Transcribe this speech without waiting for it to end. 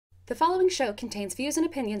The following show contains views and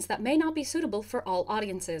opinions that may not be suitable for all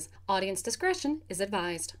audiences. Audience discretion is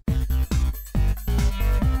advised.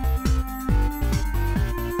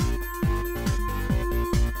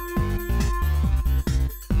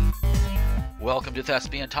 Welcome to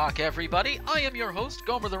Thespian Talk, everybody. I am your host,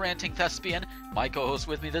 Gomer the Ranting Thespian. My co-host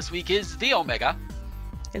with me this week is the Omega.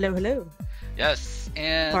 Hello, hello. Yes,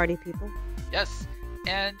 and... Party people. Yes,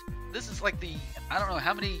 and this is like the, I don't know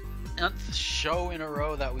how many nth show in a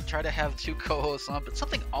row that we try to have two co-hosts on, but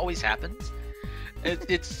something always happens.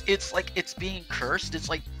 It's like it's being cursed. It's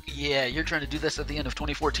like, yeah, you're trying to do this at the end of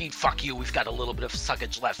 2014. Fuck you, we've got a little bit of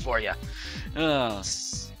suckage left for you.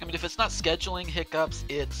 I mean, if it's not scheduling hiccups,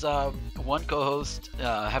 it's one co-host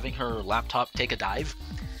having her laptop take a dive.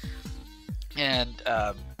 And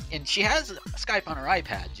she has Skype on her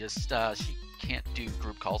iPad, just she can't do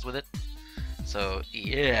group calls with it. So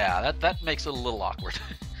yeah, that makes it a little awkward.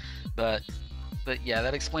 but yeah,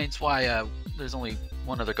 that explains why there's only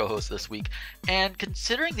one other co-host this week. And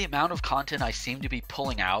considering the amount of content I seem to be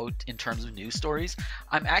pulling out in terms of news stories,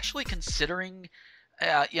 I'm actually considering,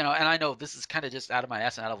 and I know this is kind of just out of my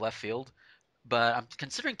ass and out of left field, but I'm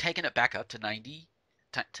considering taking it back up to 90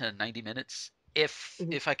 minutes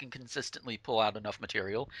if I can consistently pull out enough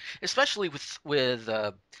material, especially with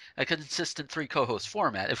a consistent three co-host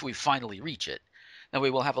format. If we finally reach it, then we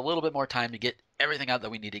will have a little bit more time to get everything out that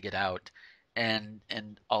we need to get out, and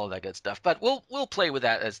all of that good stuff. But we'll play with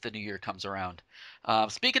that as the new year comes around.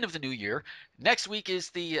 Speaking of the new year, next week is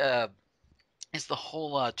the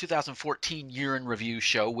whole 2014 year in review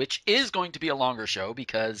show, which is going to be a longer show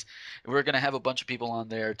because we're going to have a bunch of people on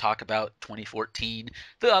there talk about 2014,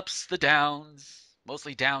 the ups, the downs,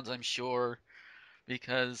 mostly downs, I'm sure,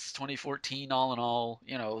 because 2014, all in all,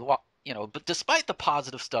 but despite the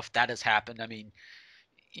positive stuff that has happened, I mean,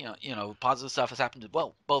 positive stuff has happened to,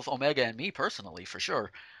 well, both Omega and me personally, for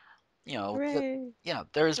sure. Hooray.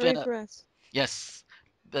 There's Hooray been for us. yes,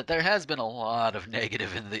 but there has been a lot of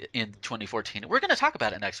negative in 2014. We're going to talk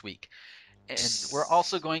about it next week, and we're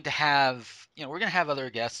also going to have we're going to have other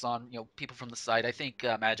guests on, people from the site. I think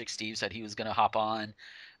Magic Steve said he was going to hop on,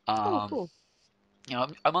 Oh, cool.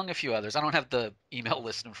 among a few others. I don't have the email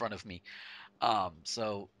list in front of me,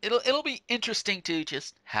 so it'll be interesting to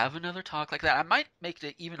just have another talk like that. I might make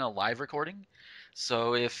it even a live recording.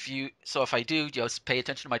 So if I do, just pay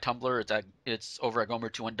attention to my Tumblr. It's over at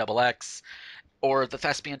Gomer21XX, or the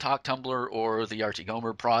Thespian Talk Tumblr, or the RT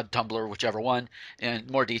Gomer Prod Tumblr, whichever one, and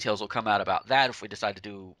more details will come out about that if we decide to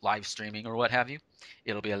do live streaming or what have you.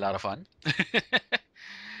 It'll be a lot of fun.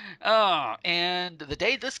 And the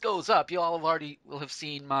day this goes up, you all will have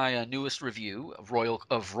seen my newest review of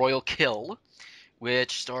Royal Kill,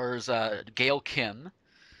 which stars Gail Kim,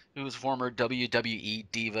 who was a former WWE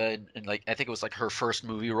diva, and like I think it was like her first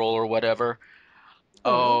movie role or whatever.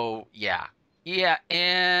 Oh yeah, yeah,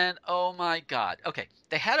 and oh my God. Okay,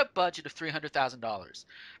 they had a budget of $300,000.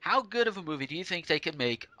 How good of a movie do you think they could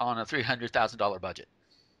make on a $300,000 budget?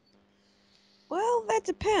 Well, that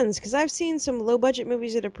depends, because I've seen some low-budget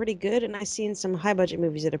movies that are pretty good, and I've seen some high-budget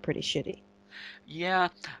movies that are pretty shitty. Yeah.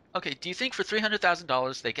 Okay. Do you think for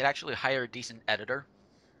 $300,000 they could actually hire a decent editor?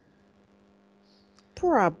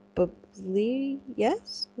 Probably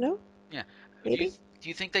yes? No? Yeah. Do you Maybe? do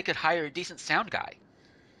you think they could hire a decent sound guy?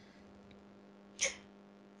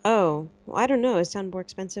 Oh, well, I don't know. It sound more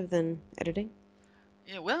expensive than editing?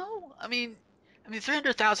 Yeah. Well, I mean,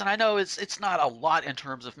 300,000. I know it's not a lot in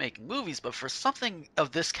terms of making movies, but for something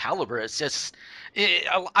of this caliber, it's just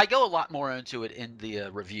I go a lot more into it in the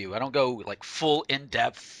review. I don't go like full in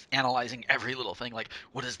depth analyzing every little thing. Like,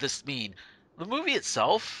 what does this mean? The movie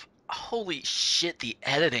itself, holy shit, the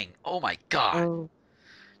editing. Oh my God. Oh.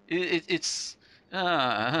 It's the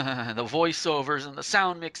voiceovers and the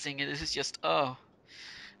sound mixing. It is just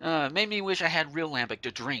it made me wish I had real lambic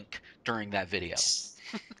to drink during that video.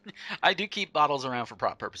 I do keep bottles around for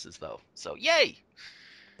prop purposes though, so yay!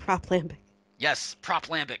 Prop lambic. Yes, prop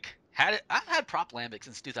lambic. I've had prop lambic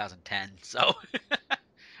since 2010, so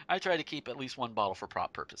I try to keep at least one bottle for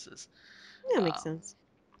prop purposes. That makes Uh, sense.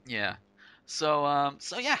 yeah. So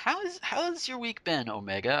yeah, how has your week been,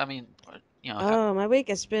 Omega? I mean, Oh, my week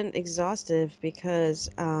has been exhaustive because,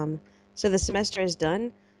 so the semester is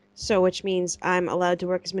done, so which means I'm allowed to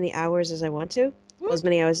work as many hours as I want to, well, as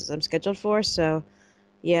many hours as I'm scheduled for, so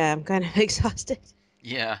yeah, I'm kind of exhausted.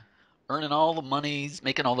 yeah, earning all the monies,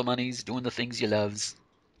 making all the monies, doing the things you loves.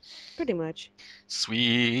 Pretty much.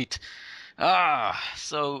 Sweet.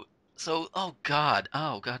 So oh God,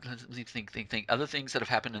 let me think. Other things that have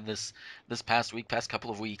happened in this past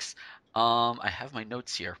couple of weeks. I have my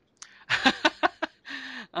notes here.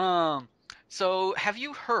 Um, so have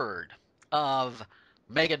you heard of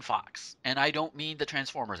Megan Fox, and I don't mean the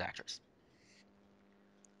Transformers actress.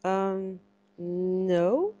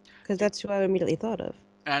 No, because that's who I immediately thought of.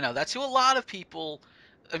 I know that's who a lot of people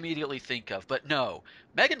immediately think of, but no,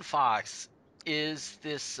 Megan Fox is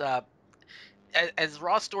this, as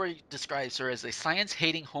Raw Story describes her, as a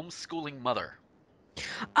science-hating homeschooling mother.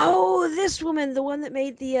 Oh, this woman, the one that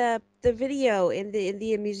made the video in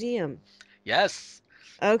the museum. Yes,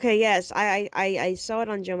 Okay, yes, I saw it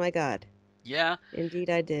on Joe My God. yeah.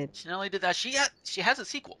 Indeed, I did. She not only did that, she has a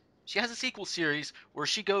sequel. She has a sequel series where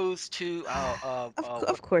she goes to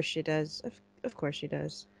Of course she does. Of course she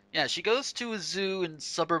does. yeah, she goes to a zoo in the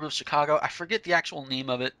suburb of Chicago. I forget the actual name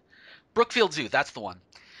of it. Brookfield Zoo, that's the one.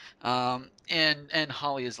 And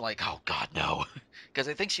Holly is like, oh God, no, because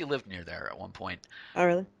I think she lived near there at one point. Oh,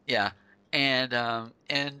 really? Yeah, and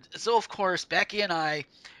so of course Becky and I,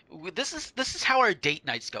 this is how our date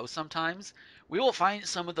nights go. Sometimes we will find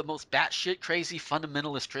some of the most batshit crazy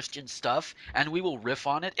fundamentalist Christian stuff, and we will riff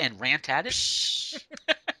on it and rant at it. Psh.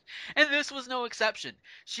 And this was no exception.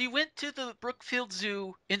 She went to the Brookfield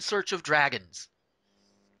Zoo in search of dragons.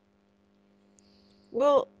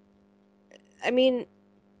 Well, I mean,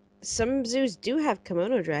 some zoos do have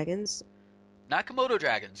kimono dragons, Not Komodo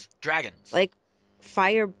dragons, dragons. like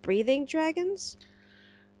fire-breathing dragons.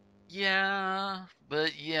 Yeah,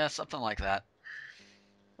 but yeah, something like that.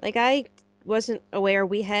 Like I wasn't aware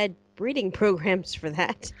we had breeding programs for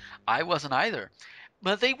that. I wasn't either.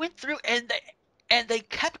 But they went through and they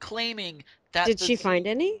kept claiming that Did the she zoo. find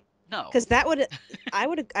any? No, Because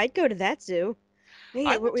I'd go to that zoo. Hey,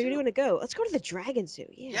 I where would are you too. going to go? Let's go to the dragon zoo.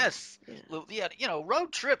 Yeah, Yes. yeah. Well, yeah,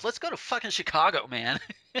 road trip. Let's go to fucking Chicago, man.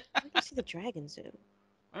 I want to see the dragon zoo.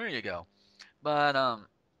 There you go. But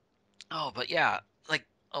oh, but yeah, like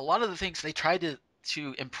a lot of the things they tried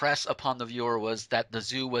to impress upon the viewer was that the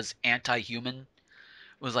zoo was anti-human.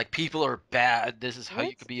 It was like people are bad. This is how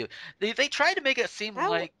you could What? be. They tried to make it seem How?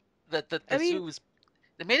 like that I the mean, zoo was.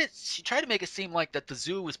 They made it. She tried to make it seem like that the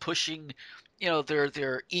zoo was pushing,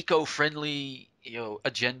 their eco-friendly,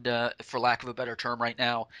 agenda, for lack of a better term, right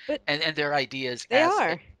now, but and their ideas they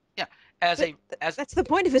are. yeah, as But a as that's the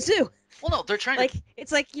point of a zoo. well, no, they're trying to. Like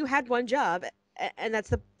it's like you had one job, and that's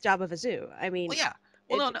the job of a zoo. I Well, mean, yeah.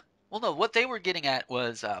 Well, no, it. no. Well, no. What they were getting at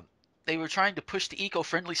was they were trying to push the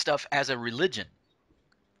eco-friendly stuff as a religion,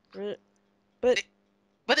 But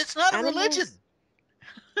but it's not a animals, religion.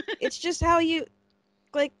 it's just how you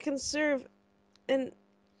like conserve and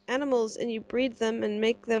animals, and you breed them and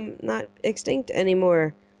make them not extinct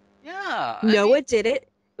anymore. Yeah, I mean, Noah did it.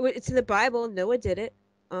 It's in the Bible. Noah did it.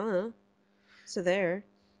 So there.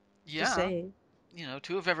 Just yeah. saying.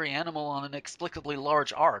 Two of every animal on an inexplicably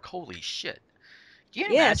large ark. Holy shit.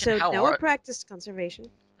 Can you Yeah. imagine So how Noah hard? practiced conservation.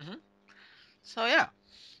 Hmm. So yeah,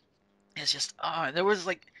 it's just there was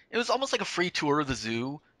like it was almost like a free tour of the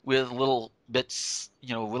zoo with little bits,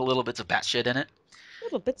 with little bits of batshit in it.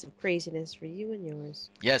 Little bits of craziness for you and yours.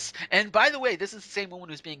 Yes, and by the way, this is the same woman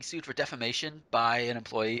who's being sued for defamation by an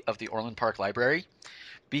employee of the Orland Park Library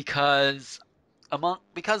because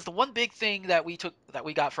because the one big thing that we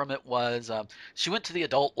got from it was she went to the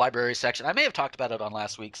adult library section. I may have talked about it on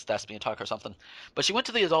last week's Thespian Talk or something, but she went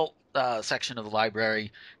to the adult section of the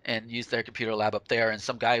library and used their computer lab up there, and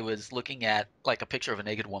some guy was looking at like a picture of a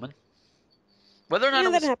naked woman. Whether or not Yeah,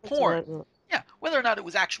 it that was happens a porn, lot. Well, yeah, whether or not it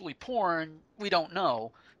was actually porn, we don't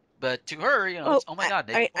know. But to her, well, it's oh my god,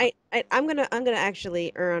 naked woman. I'm gonna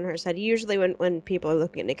actually err on her side. Usually, when people are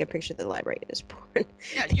looking at naked pictures of the library, it is porn,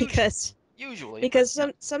 Yeah, because usually, but yeah,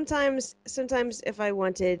 sometimes if I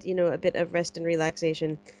wanted, a bit of rest and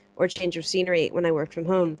relaxation or change of scenery when I worked from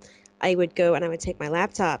home, I would go and I would take my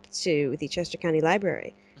laptop to the Chester County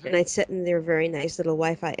Library, hmm and I'd sit in their very nice little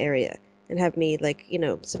Wi-Fi area and have me like,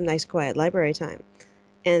 some nice quiet library time.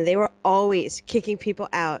 And they were always kicking people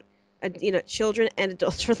out. Children and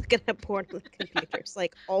adults were looking at porn on the computers,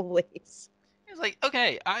 like always. it's like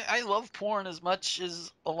okay, I love porn as much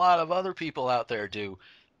as a lot of other people out there do,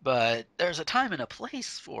 but there's a time and a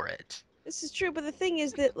place for it. This is true, but the thing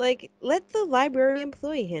is that, like, let the library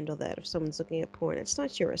employee handle that if someone's looking at porn. It's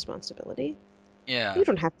not your responsibility. Yeah, You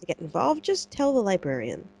don't have to get involved. Just tell the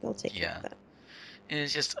librarian. They'll take care of yeah. that. And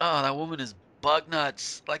it's just oh, that woman is bug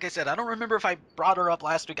nuts. Like I said, I don't remember if I brought her up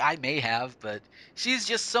last week. I may have, but she's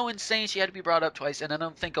just so insane. She had to be brought up twice, and I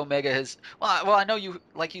don't think Omega has. Well, I know you,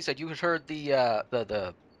 like you said, you had heard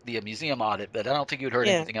the museum audit, but I don't think you had heard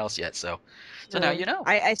Yeah. anything else yet. So now No. you know.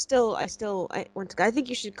 I want to. I think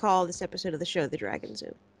you should call this episode of the show the Dragon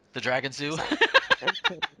Zoo. The Dragon Zoo. 'Cause I'm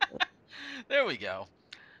totally. There we go.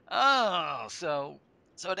 Oh, so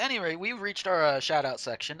at any rate, we've reached our shout out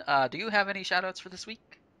section. Do you have any shout outs for this week?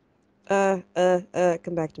 Come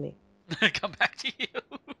back to me. Come back to you.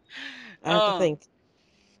 I have to Oh, think.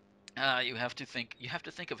 you have to think. You have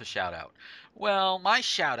to think of a shout out. Well, my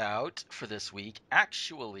shout out for this week,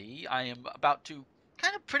 actually, I am about to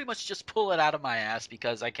kind of pretty much just pull it out of my ass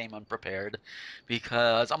because I came unprepared.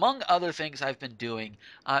 Because among other things I've been doing,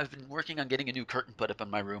 I've been working on getting a new curtain put up in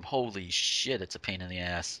my room. Holy shit, it's a pain in the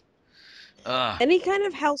ass. Ugh. Any kind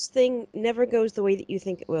of house thing never goes the way that you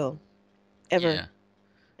think it will, ever, Yeah.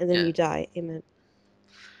 and then Yeah. you die. Amen.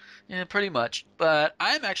 Yeah, pretty much. But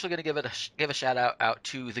I'm actually going to give a shout out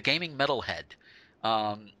to the gaming metalhead,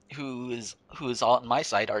 who is on my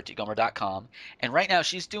site rtgomer.com, and right now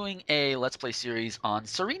she's doing a Let's Play series on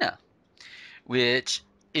Serena, which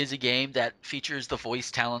is a game that features the voice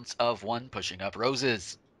talents of one pushing up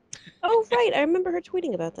roses. Oh, right. I remember her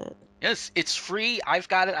tweeting about that. Yes, it's free. I've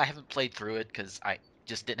got it. I haven't played through it because I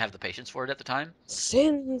just didn't have the patience for it at the time.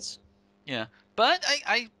 Sins. Yeah, but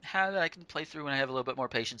I have it. I can play through when I have a little bit more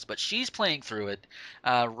patience. But she's playing through it.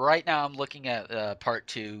 Right now, I'm looking at part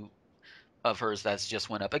two of hers that's just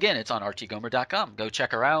went up. Again, it's on rtgomer.com. Go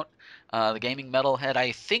check her out. The Gaming Metalhead.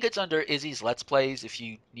 I think it's under Izzy's Let's Plays. If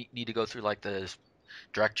you need to go through like the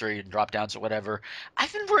directory and drop downs or whatever.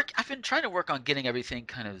 I've been trying to work on getting everything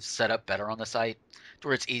kind of set up better on the site to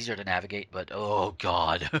where it's easier to navigate. But oh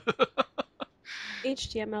god.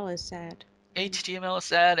 HTML is sad. HTML is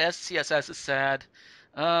sad. CSS is sad.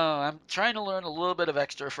 Oh, I'm trying to learn a little bit of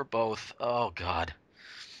extra for both. Oh God.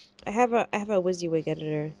 I have a WYSIWYG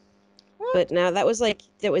editor, What? but now that was like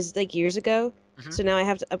years ago. Hmm. So now I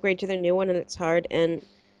have to upgrade to their new one, and it's hard. And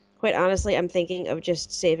quite honestly, I'm thinking of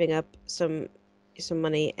just saving up some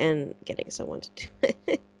money and getting someone to do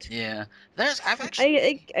it. Yeah. I've I, actually.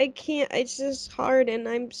 I I can't. It's just hard, and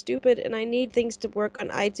I'm stupid, and I need things to work on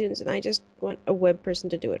iTunes, and I just want a web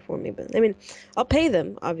person to do it for me. But I mean, I'll pay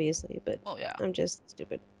them obviously, but Well, yeah. I'm just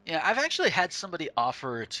stupid. Yeah. I've actually had somebody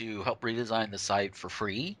offer to help redesign the site for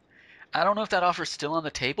free. I don't know if that offer's still on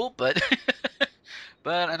the table, but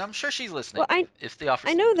and I'm sure she's Well, listening I if the offer's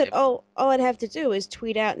I still on know the that table. all I'd have to do is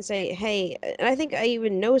tweet out and say, hey, and I think I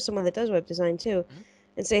even know someone that does web design too, Mhm.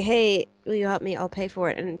 and say, hey, will you help me? I'll pay for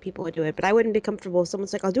it, and people would do it. But I wouldn't be comfortable if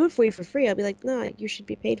someone's like, I'll do it for you for free. I'll be like, no, you should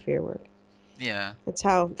be paid for your work. Yeah.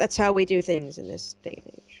 That's how we do things in this day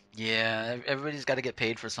and age. Yeah. Everybody's got to get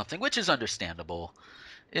paid for something, which is understandable.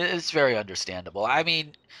 It's very understandable. I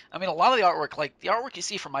mean, a lot of the artwork, like the artwork you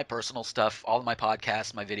see from my personal stuff, all of my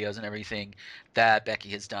podcasts, my videos, and everything that Becky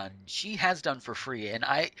has done, she has done for free.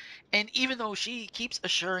 And even though she keeps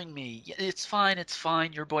assuring me, "Yeah, it's fine,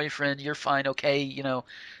 your boyfriend, you're fine, okay, you know,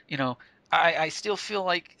 I still feel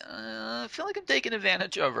like I'm taking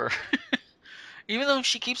advantage of her, even though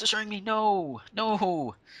she keeps assuring me, no,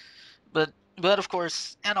 no. But of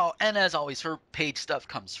course, and as always, her paid stuff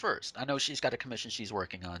comes first. I know she's got a commission she's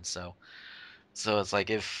working on, so it's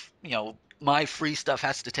like if my free stuff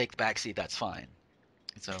has to take the backseat, that's fine.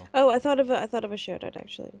 So, Oh, I thought of a shout out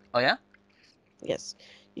actually. oh yeah. Yes.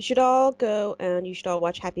 You should all go and you should all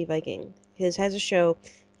watch Happy Viking. His has a show.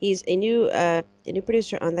 He's a new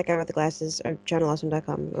producer on That Guy with the Glasses or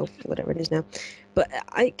channelawesome.com or whatever it is now. But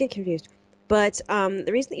I get confused. But the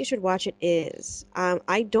reason that you should watch it is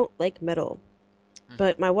I don't like metal, Hmm.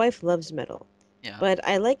 but my wife loves metal. Yeah. But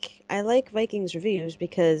I like Viking's reviews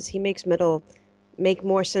because he makes metal make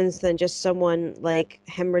more sense than just someone like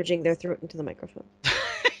hemorrhaging their throat into the microphone.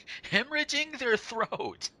 Hemorrhaging their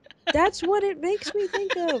throat. That's what it makes me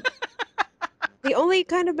think of. The only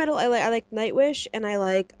kind of metal I like Nightwish, and I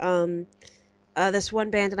like this one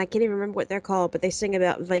band, and I can't even remember what they're called, but they sing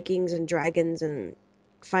about Vikings and dragons and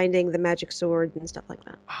finding the magic sword and stuff like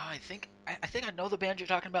that. Oh, I think I know the band you're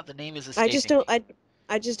talking about. The name is I just escaping don't me.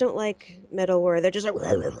 I just don't like metal where they're just like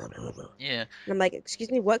and Yeah. I'm like,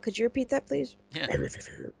 excuse me, what? Could you repeat that, please? Yeah.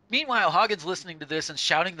 Meanwhile, Hagen's listening to this and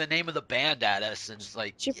shouting the name of the band at us, and it's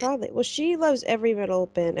like, She probably well, she loves every metal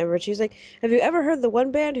band ever. She's like, have you ever heard the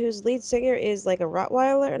one band whose lead singer is like a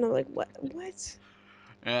Rottweiler? And I'm like, what? What?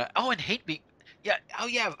 oh, and Hate Beak. Yeah. Oh,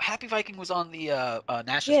 yeah. Happy Viking was on the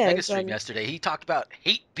Nash's Yeah, Mega it's Stream yesterday. He talked about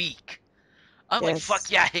Hate Beak. I'm like, fuck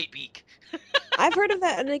yes. yeah, Hate Beak. I've heard of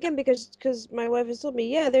that, and again, because my wife has told me,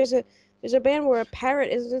 yeah, there's a band where a parrot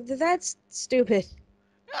is. That's stupid.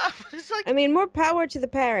 It's like I mean, more power to the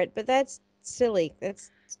parrot, but that's silly. That's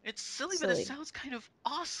it's silly, but it silly. sounds kind of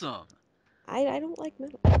awesome. I don't like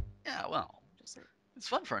metal. Yeah, well, Just saying. it's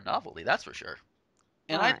fun for a novelty, that's for sure.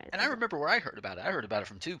 And All I right, and I okay. remember where I heard about it. I heard about it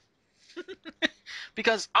from two,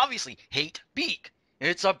 because obviously Hate Beak.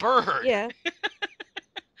 It's a bird. Yeah,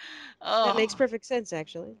 that makes Oh, perfect sense,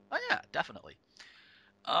 actually. oh yeah, definitely.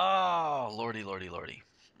 Oh, lordy, lordy, lordy.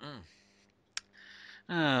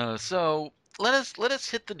 Mm. So let us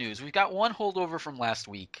hit the news. We've got one holdover from last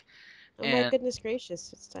week, Oh my And goodness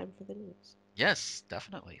gracious! It's time for the news. yes,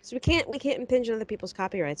 definitely. So we can't impinge on other people's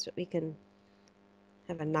copyrights, but we can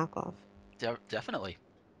have a knockoff. Definitely.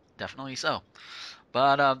 Definitely so.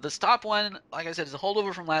 But this top one, like I said, is a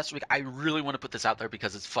holdover from last week. I really want to put this out there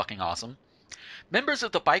because it's fucking awesome. Members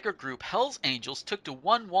of the biker group Hells Angels took to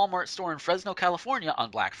one Walmart store in Fresno, California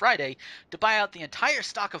on Black Friday to buy out the entire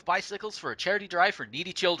stock of bicycles for a charity drive for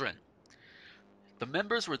needy children. The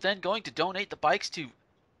members were then going to donate the bikes to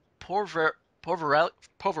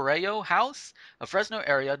Poverello House, a Fresno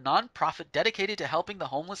area nonprofit dedicated to helping the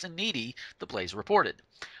homeless and needy, the Blaze reported.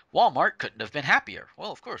 Walmart couldn't have been happier.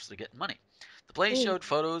 Well, of course, they're getting money. The Blaze showed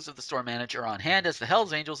photos of the store manager on hand as the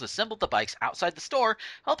Hells Angels assembled the bikes outside the store,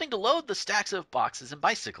 helping to load the stacks of boxes and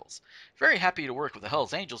bicycles. Very happy to work with the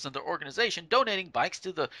Hells Angels and their organization donating bikes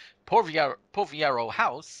to the Poviero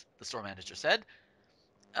House, the store manager said.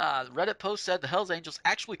 Reddit post said the Hells Angels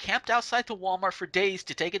actually camped outside the Walmart for days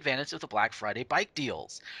to take advantage of the Black Friday bike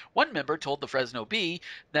deals. One member told the Fresno Bee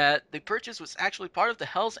that the purchase was actually part of the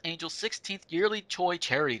Hells Angels 16th yearly toy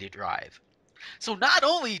charity drive. So not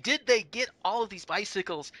only did they get all of these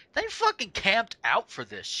bicycles, they fucking camped out for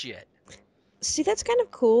this shit. See, that's kind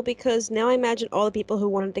of cool because now I imagine all the people who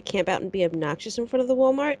wanted to camp out and be obnoxious in front of the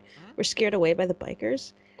Walmart Hmm? were scared away by the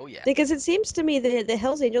bikers. Oh yeah. Because it seems to me that the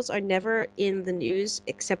Hells Angels are never in the news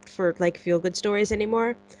except for like feel-good stories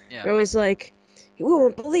anymore. Yeah. They're always like, "You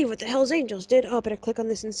won't believe what the Hells Angels did." Oh, better click on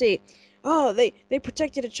this and see. Oh, they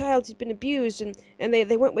protected a child who'd been abused and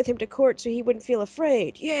they went with him to court so he wouldn't feel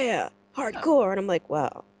afraid. Yeah, Yeah. hardcore. And I'm like,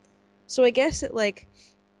 wow. So I guess that like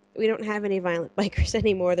we don't have any violent bikers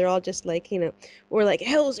anymore. They're all just like, or like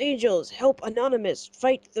Hell's Angels, help Anonymous,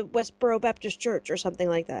 fight the Westboro Baptist Church or something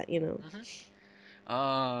like that, Hmm.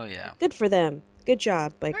 Oh yeah. Good for them. Good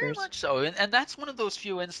job, Very bikers. much so. And that's one of those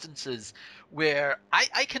few instances where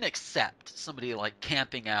I can accept somebody like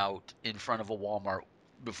camping out in front of a Walmart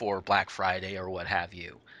before Black Friday or what have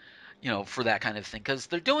you, for that kind of thing. Because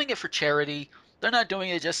they're doing it for charity. They're not doing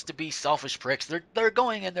it just to be selfish pricks. They're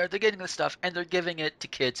going in there, they're getting the stuff, and they're giving it to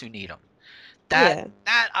kids who need them. That Yeah.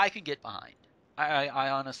 that I can get behind. I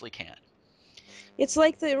honestly can. It's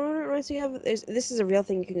like the reminds me of this is a real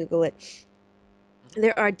thing, you can Google it. Hmm.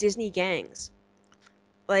 There are Disney gangs.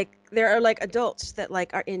 Like there are like adults that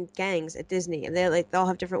like are in gangs at Disney and they all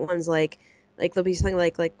have different ones like there'll be something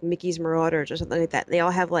like Mickey's Marauders or something like that. They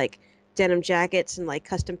all have like denim jackets and like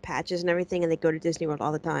custom patches and everything and they go to Disney World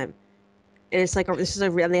all the time. And it's like this is a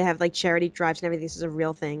real and they have like charity drives and everything. This is a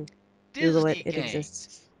real thing. Google it. Disney It exists.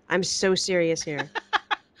 gangs. I'm so serious here.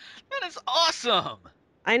 That is awesome.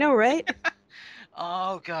 I know, right?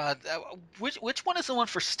 Oh God, which one is the one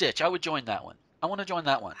for Stitch? I would join that one. I want to join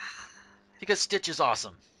that one because Stitch is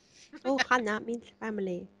awesome. Oh, Hannah means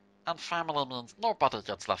family. And family means nobody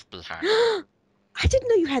gets left behind. I didn't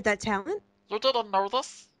know you had that talent. You didn't know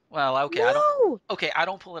this? Well, okay, I don't. No. Okay, I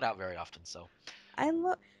don't pull it out very often, so. I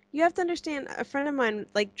love. You have to understand. A friend of mine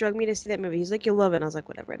like drug me to see that movie. He's like, "You'll love it." And I was like,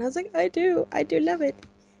 "Whatever." And I was like, I do love it.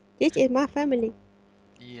 It is my family.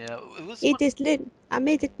 Yeah, it was one. It is little. I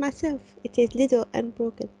made it myself. It is little and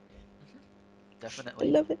broken. Mhm, I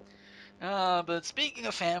definitely. love it. But speaking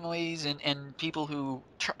of families and people who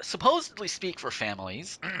supposedly speak for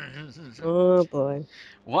families, Oh boy.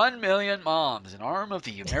 1 Million Moms, an arm of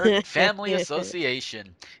the American Family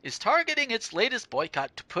Association, is targeting its latest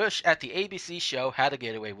boycott to push at the ABC show How to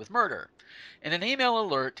Get Away with Murder. In an email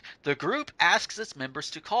alert, the group asks its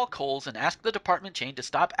members to call Kohl's and ask the department chain to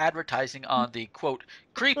stop advertising on the, quote,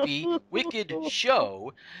 creepy, wicked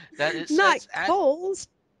show that it Not says at. Coles.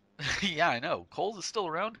 Yeah, I know. Kohl's is still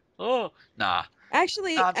around? Oh, nah.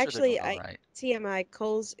 Actually, I'm sure they're doing actually, all I right. TMI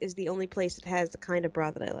Kohl's is the only place that has the kind of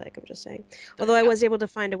bra that I like. I'm just saying. There Although you I go. was able to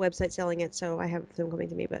find a website selling it, so I have them coming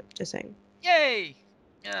to me. But just saying. Yay!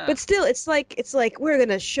 Yeah. But still, it's like we're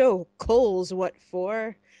gonna show Kohl's what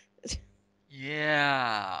for.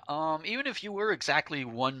 Yeah. Even if you were exactly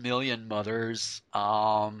 1 million mothers,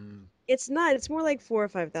 It's not. It's more like 4 or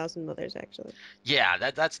 5 thousand mothers actually.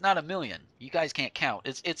 yeah, that's not a million. You guys can't count.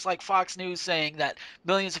 It's like Fox News saying that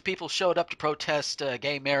millions of people showed up to protest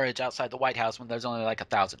gay marriage outside the White House when there's only like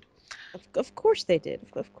 1,000. Of course they did.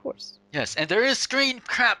 Of course. Yes, and there is screen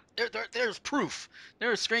cap. There's proof.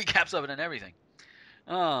 There are screen caps of it and everything.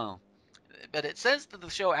 Oh, but it says that the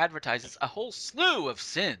show advertises a whole slew of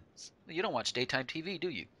sins. You don't watch daytime TV, do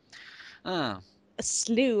you? Oh, A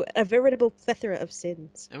slew, a veritable plethora of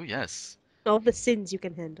sins. oh yes. All the sins you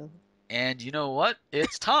can handle. And you know what?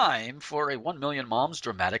 It's time for a 1 Million Moms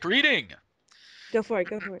dramatic reading. Go for it.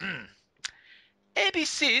 Go for it.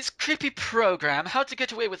 ABC's creepy program, How to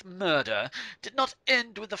Get Away with Murder, did not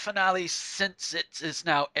end with the finale since it is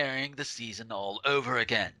now airing the season all over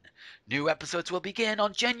again. New episodes will begin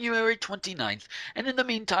on January 29th, and in the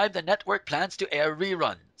meantime, the network plans to air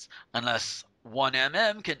reruns, unless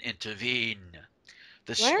 1MM can intervene.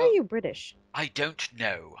 The Why are show. you British? I don't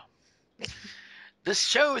know. This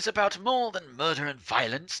show is about more than murder and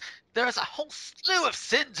violence. There is a whole slew of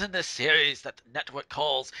sins in this series that the network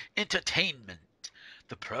calls entertainment.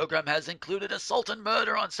 The program has included assault and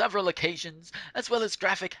murder on several occasions, as well as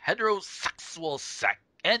graphic heterosexual sex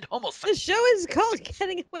and The homosexual. show is called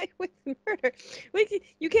Getting Away with Murder.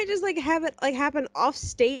 You can't just like have it like happen off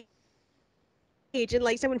stage and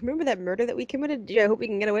like someone remember that murder that we committed. Yeah, I hope we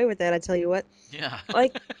can get away with that. I tell you what, Yeah.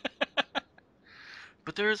 like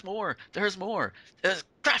But there's more. There's more. There's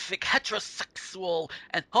graphic heterosexual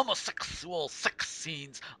and homosexual sex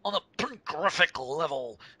scenes on a pornographic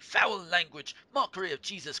level, foul language, mockery of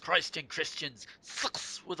Jesus Christ and Christians,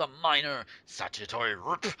 sex with a minor, statutory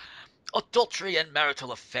rape, adultery, and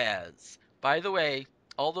marital affairs. By the way,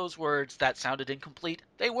 all those words that sounded incomplete,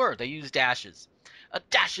 they used dashes. A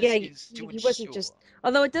dash yeah, is used to he wasn't ensure. just.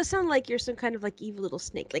 Although it does sound like you're some kind of like evil little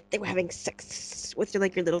snake. Like they were having sex with your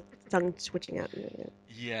like your little tongue switching out.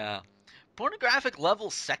 Yeah. Pornographic level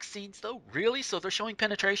sex scenes, though? Really? So they're showing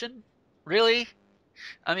penetration? Really?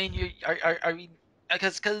 I mean, you are we?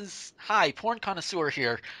 Because hi, porn connoisseur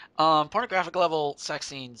here. Pornographic level sex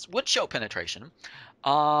scenes would show penetration.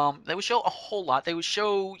 They would show a whole lot. They would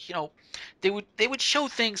show, they would show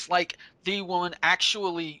things like the woman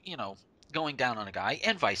actually, going down on a guy,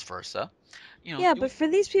 and vice versa. Yeah, You but would. for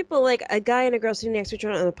these people, like a guy and a girl sitting next to each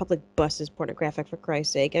other on a public bus is pornographic for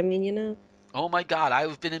Christ's sake. I mean, Oh my God,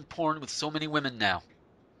 I've been in porn with so many women now.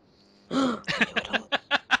 I knew it all.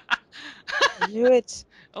 I knew it.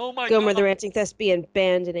 Oh my Gomer the God. Ranting Thespian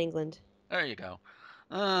banned in England. There you go.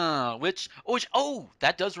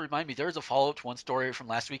 That does remind me. There's a follow-up to one story from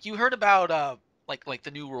last week. You heard about like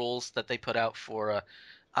the new rules that they put out for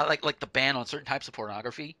like the ban on certain types of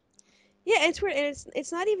pornography. Yeah, it's weird. And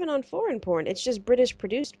it's not even on foreign porn. It's just British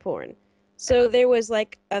produced porn. Yeah. So there was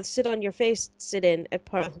like a sit on your face sit in at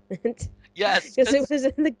Parliament Yes, because it was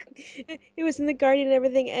in the Guardian and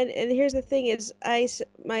everything. And here's the thing: is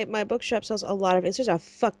my bookshop sells a lot of it. There's a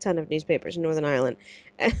fuck ton of newspapers in Northern Ireland.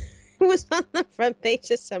 And it was on the front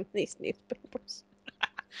page of some of these newspapers.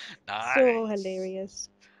 So nice. hilarious.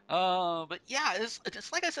 But yeah,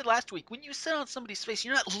 it's like I said last week. When you sit on somebody's face,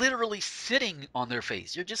 you're not literally sitting on their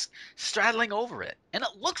face. You're just straddling over it, and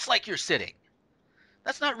it looks like you're sitting.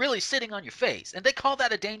 That's not really sitting on your face, and they call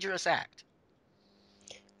that a dangerous act.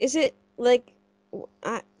 Is it like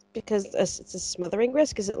because it's a smothering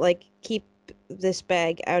risk? Is it like keep this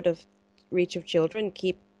bag out of reach of children,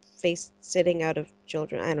 keep face sitting out of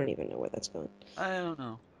children? I don't even know where that's going. I don't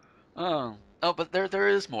know. Oh, but there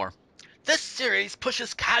is more. This series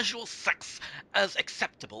pushes casual sex as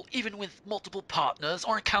acceptable, even with multiple partners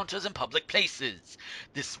or encounters in public places.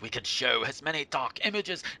 This wicked show has many dark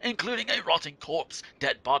images, including a rotting corpse,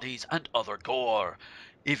 dead bodies, and other gore.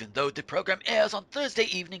 Even though the program airs on Thursday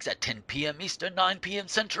evenings at 10 p.m. Eastern, 9 p.m.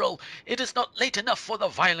 Central, it is not late enough for the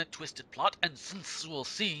violent, twisted plot and sensual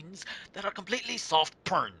scenes that are completely soft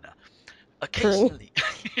porn. Fern. Occasionally.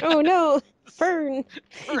 Oh no, Fern.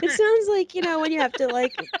 Porn. It sounds like, when you have to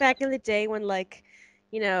like back in the day when like,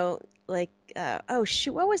 like oh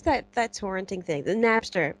shoot, what was that torrenting thing? The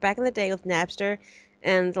Napster. Back in the day with Napster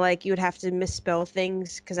and like you would have to misspell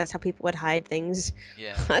things because that's how people would hide things.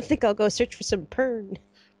 Yeah. I think I'll go search for some Pern.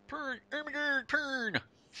 Pern, oh my god, Pern.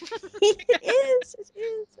 It is.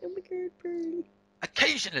 Oh my god, Pern.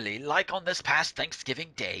 Occasionally, like on this past Thanksgiving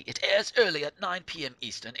Day, it airs early at 9 p.m.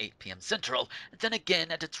 Eastern, 8 p.m. Central, and then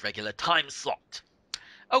again at its regular time slot.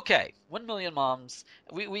 Okay, 1 million moms.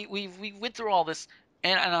 We went through all this,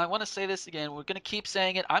 and I want to say this again. We're going to keep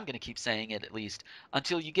saying it. I'm going to keep saying it at least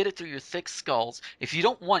until you get it through your thick skulls. If you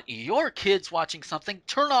don't want your kids watching something,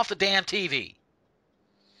 turn off the damn TV.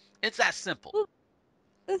 It's that simple. Well,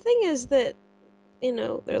 the thing is that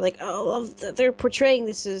they're like, oh, they're portraying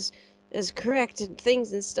this as correct and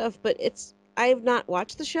things and stuff, but I've not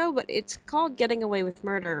watched the show, but it's called Getting Away with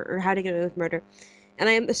Murder or How to Get Away with Murder, and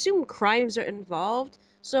I assume crimes are involved,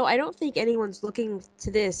 so I don't think anyone's looking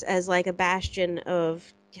to this as like a bastion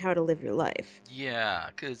of how to live your life, Yeah,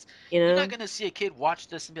 because you you're not know? gonna see a kid watch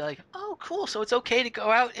this and be like, "Oh, cool! So it's okay to go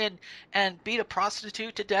out and beat a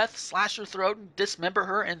prostitute to death, slash her throat, and dismember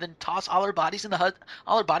her, and then toss all her body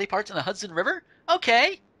parts in the Hudson River."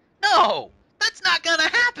 Okay, no, that's not gonna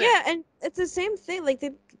happen. Yeah, and it's the same thing. Like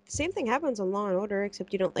the same thing happens on Law and Order,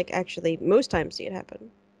 except you don't like actually most times see it happen.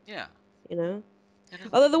 Yeah, You know. it is.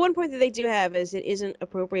 Although the one point that they do have is it isn't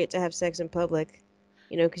appropriate to have sex in public,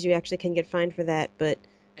 because you actually can get fined for that. But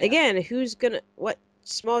Yeah, again, who's gonna what?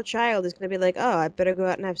 small child is going to be like, oh, I better go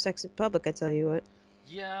out and have sex in public, I tell you what.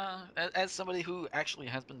 Yeah, as somebody who actually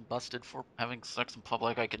has been busted for having sex in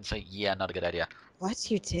public, I can say, yeah, not a good idea.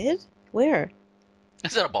 What? You did? Where?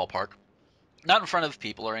 It's at a ballpark, not in front of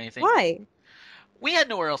people or anything. Why? We had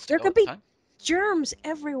nowhere else to There go could at the be time. germs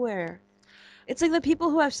everywhere. It's like the people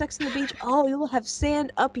who have sex on the beach. Oh, you'll have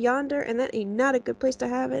sand up yonder, and that ain't not a good place to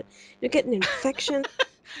have it. You'll get an infection.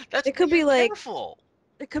 That's It could be being like, careful.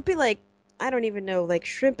 it could be like, I don't even know, like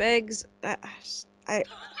shrimp eggs. I,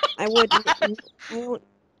 I wouldn't. I don't.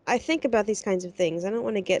 I think about these kinds of things. I don't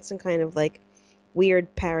want to get some kind of like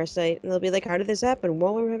weird parasite, and they'll be like, "How did this happen?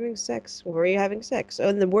 While we were having sex. Where were you having sex? Oh,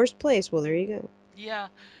 in the worst place. Well, there you go. Yeah,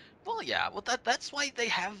 well, yeah, well that's why they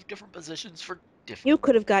have different positions for You different.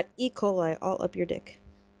 could have got E. coli all up your dick.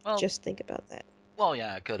 Well, Just think about that, well,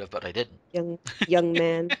 yeah, I could have, but I didn't. young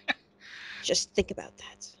man. Just think about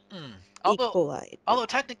that. Mm. E. Although, coli. although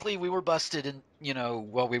technically we were busted in,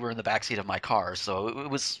 while we were in the backseat of my car, so it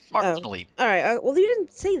was Oh, marginally. all right. Well, you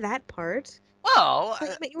didn't say that part. Well, I thought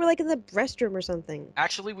you meant you were like in the restroom or something.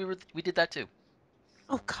 actually, we did that too.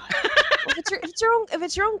 Oh God. Well, if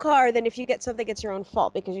it's your own car, then if you get something, it's your own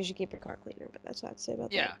fault because you should keep your car cleaner. But that's what I have to say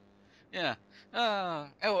about that. Yeah, yeah.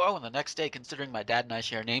 And the next day, considering my dad and I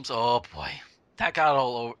share names, oh boy, that got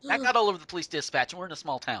all over. That got all over the police dispatch, and we're in a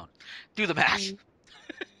small town. Do the math. Mm.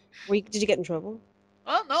 Did you get in trouble?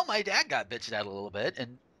 Well, no, my dad got bitched at a little bit,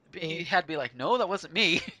 and he Mm. had to be like, "No, that wasn't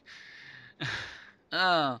me."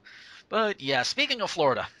 uh, but yeah, speaking of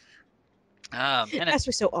Florida, As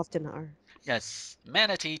we so often are. yes,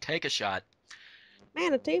 manatee, take a shot.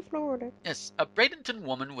 Manatee, Florida. Yes, a Bradenton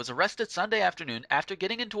woman was arrested Sunday afternoon after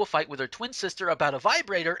getting into a fight with her twin sister about a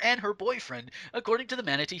vibrator and her boyfriend, according to the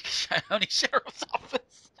Manatee County Sheriff's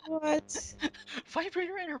Office. What?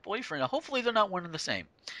 Vibrator and her boyfriend. Hopefully, they're not one and the same.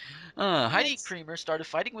 Heidi What? Creamer started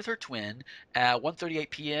fighting with her twin at 1:38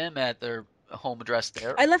 p.m. at their home address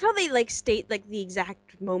there. I love how they like state like the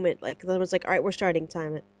exact moment. Like the was like, all right, we're starting.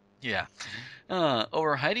 Time it. Yeah.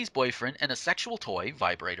 Over Heidi's boyfriend and a sexual toy,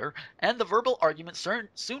 vibrator, and the verbal argument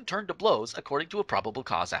soon turned to blows, according to a probable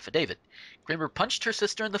cause affidavit. Kramer punched her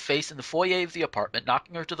sister in the face in the foyer of the apartment,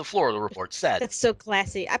 knocking her to the floor, the report said. That's so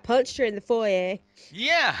classy. I punched her in the foyer.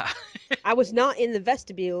 Yeah. I was not in the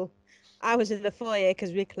vestibule. I was in the foyer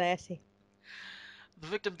because we're classy. The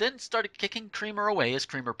victim then started kicking Kramer away as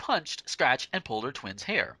Kramer punched, scratched, and pulled her twin's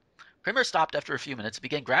hair. Kramer stopped after a few minutes,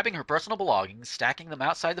 began grabbing her personal belongings, stacking them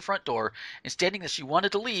outside the front door, and stating that she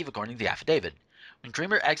wanted to leave, according to the affidavit. When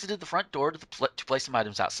Kramer exited the front door to place some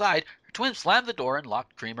items outside, her twin slammed the door and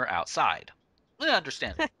locked Kramer outside. Yeah,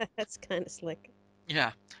 understandable. That's kind of slick.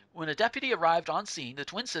 Yeah. When a deputy arrived on scene, the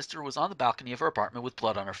twin sister was on the balcony of her apartment with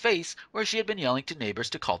blood on her face, where she had been yelling to neighbors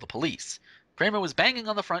to call the police. Kramer was banging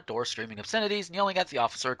on the front door, screaming obscenities, and yelling at the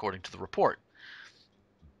officer, according to the report.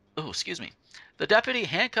 Oh, excuse me. The deputy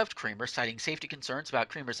handcuffed Kramer, citing safety concerns about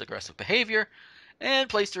Kramer's aggressive behavior, and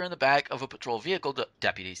placed her in the back of a patrol vehicle,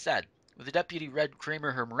 deputies said. When the deputy read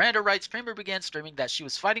Kramer her Miranda rights, Kramer began screaming that she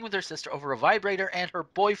was fighting with her sister over a vibrator and her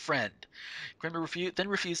boyfriend. Kramer then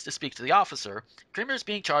refused to speak to the officer. Kramer is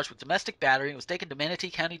being charged with domestic battery and was taken to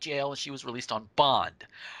Manatee County Jail, and she was released on bond.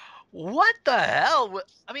 What the hell?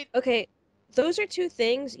 I mean, Okay, those are two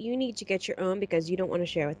things you need to get your own because you don't want to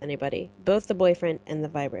share with anybody. Both the boyfriend and the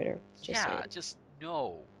vibrator. Just yeah, saying. just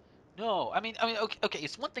no. No, I mean, okay,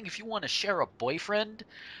 it's one thing if you want to share a boyfriend,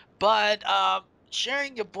 but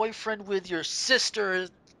sharing your boyfriend with your sister,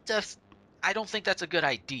 just I don't think that's a good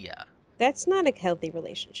idea. That's not a healthy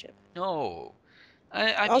relationship. No, I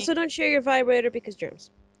mean, Also, don't share your vibrator because germs.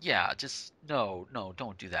 yeah, just no, no,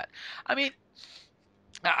 don't do that. I mean,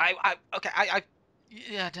 okay,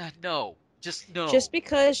 yeah, no, just no. Just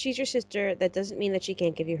because she's your sister, that doesn't mean that she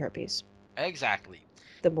can't give you herpes. Exactly.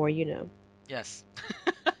 The more you know. Yes.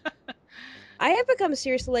 I have become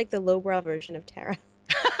seriously like the lowbrow version of Tara.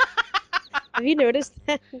 Have you noticed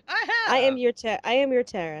that? I I am have. your I am your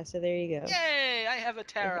Tara, so there you go. Yay! I have a I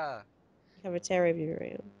Tara. have a Tara of your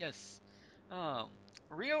own. Yes. Um,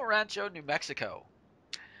 Rio Rancho, New Mexico.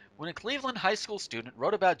 When a Cleveland high school student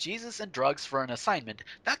wrote about Jesus and drugs for an assignment,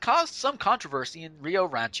 that caused some controversy in Rio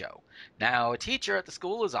Rancho. Now, a teacher at the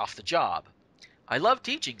school is off the job. I love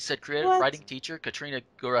teaching, said creative What? writing teacher Katrina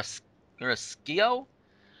Guraskio.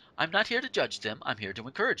 I'm not here to judge them, I'm here to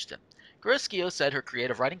encourage them. Guraskio said her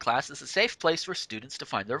creative writing class is a safe place for students to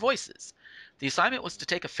find their voices. The assignment was to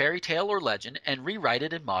take a fairy tale or legend and rewrite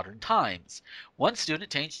it in modern times. One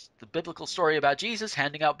student changed the biblical story about Jesus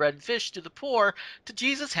handing out bread and fish to the poor to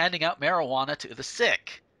Jesus handing out marijuana to the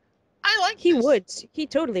sick. I like He this. would. He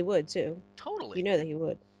totally would too. You Totally. know that he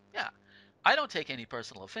would. Yeah. I don't take any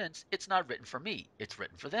personal offense. It's not written for me. It's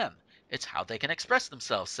written for them. It's how they can express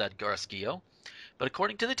themselves, said Garasquillo. But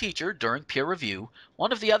according to the teacher, during peer review,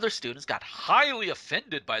 one of the other students got highly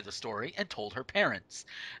offended by the story and told her parents.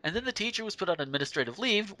 And then the teacher was put on administrative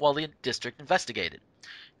leave while the district investigated.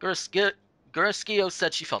 Garasquillo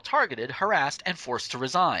said she felt targeted, harassed, and forced to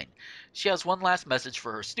resign. She has one last message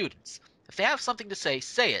for her students. If they have something to say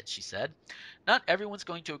it, she said. Not everyone's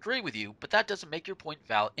going to agree with you, but that doesn't make your point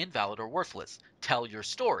invalid or worthless. Tell your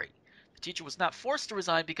story. The teacher was not forced to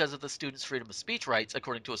resign because of the students' freedom of speech rights,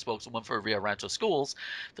 according to a spokeswoman for Rio Rancho Schools.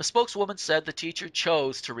 The spokeswoman said the teacher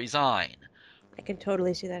chose to resign. I can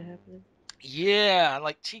totally see that happening. Yeah,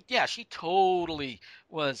 like she totally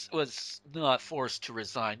was not forced to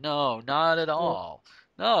resign. No, not at Yeah. all.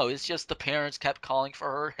 No, it's just the parents kept calling for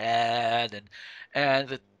her head and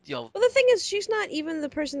the Well, the thing is, she's not even the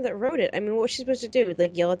person that wrote it. I mean, what's she supposed to do?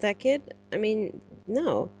 Like yell at that kid? I mean,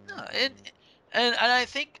 no. no, and I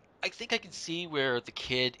think I can see where the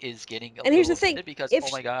kid is getting a And here's little the thing: offended because if oh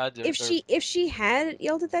my God, if she had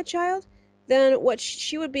yelled at that child, then what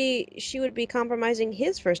she would be compromising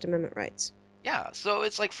his First Amendment rights. yeah, so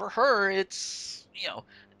it's like for her it's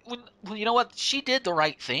when you know what she did the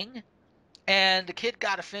right thing. And the kid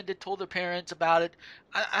got offended, told their parents about it.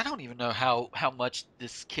 I don't even know how much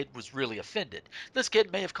this kid was really offended. This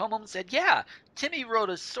kid may have come home and said, yeah, Timmy wrote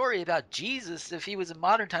a story about Jesus. If he was in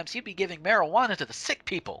modern times, he'd be giving marijuana to the sick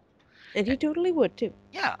people. And Eh, he totally would too.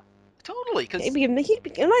 Yeah, totally. He'd Because, be, not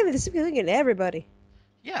even the looking at everybody.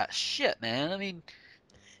 yeah, shit, man. I mean,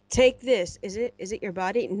 Take this. Is it your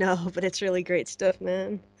body? No, but it's really great stuff,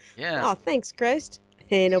 man. yeah, Oh, thanks, Christ.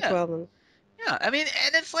 Hey, no yeah, problem. yeah. I mean,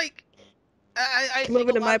 and it's like, I Come think over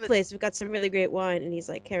a to lot my of it, place. We've got some really great wine, and he's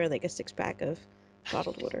like carrying like a 6-pack of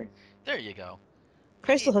bottled water. there you go. I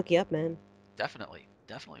Christ mean, will hook you up, man. definitely,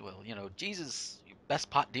 definitely will. Jesus, best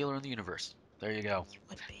pot dealer in the universe. There you go. You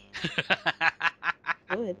would be.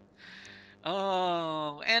 Would.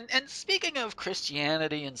 Oh, and speaking of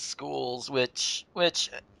Christianity in schools, which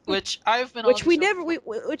I've been on Which the we show never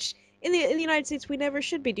before. which in the United States we never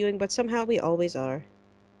should be doing, but somehow we always are.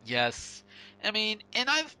 Yes. I mean, and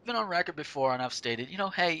I've been on record before and I've stated,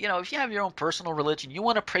 hey, if you have your own personal religion, you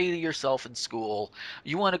want to pray to yourself in school,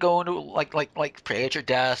 you want to go into like pray at your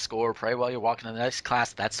desk or pray while you're walking to the next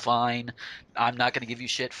class, that's fine. I'm not going to give you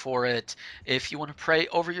shit for it. If you want to pray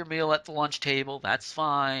over your meal at the lunch table, that's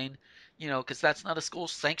fine. Because that's not a school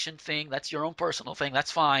sanctioned thing, that's your own personal thing,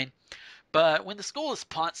 that's fine. But when the school is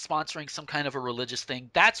sponsoring some kind of a religious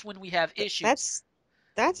thing, that's when we have issues. That's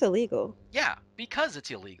that's illegal. Yeah, because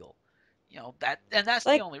it's illegal. And that's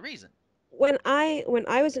the Like only reason. when I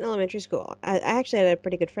was in elementary school, I actually had a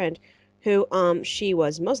pretty good friend who she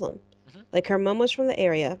was Muslim. Hmm. Like her mom was from the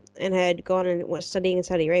area and had gone and was studying in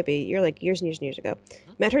Saudi Arabia. You're like years and years and years ago.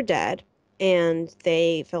 Hmm. Met her dad and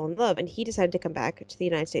they fell in love and he decided to come back to the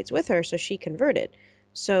United States with her, so she converted.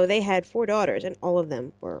 So they had 4 daughters and all of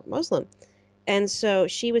them were Muslim. And so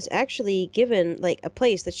she was actually given like a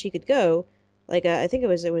place that she could go, like I think it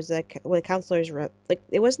was like a counselor's room. Like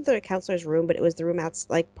it wasn't the counselor's room, but it was the room outs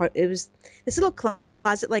like part. It was this little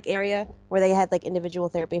closet like area where they had like individual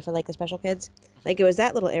therapy for like the special kids. Hmm. Like it was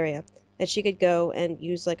that little area that she could go and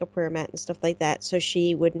use like a prayer mat and stuff like that, so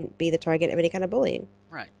she wouldn't be the target of any kind of bullying.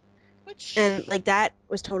 Right. And Which, like that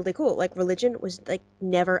was totally cool. Like religion was like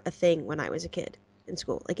never a thing when I was a kid in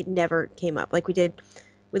school. Like it never came up. Like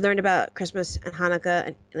we learned about Christmas and Hanukkah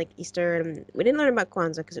and like Easter, and we didn't learn about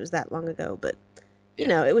Kwanzaa because it was that long ago. But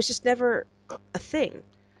yeah, it was just never a thing.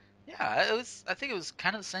 yeah. It was. I think it was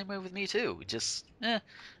kind of the same way with me too. Just, I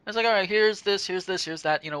was like, all right, here's this, here's this, here's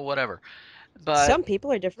that, whatever. But Some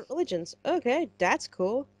people are different religions. Okay, that's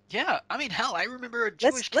cool. yeah, I mean, hell, I remember a Let's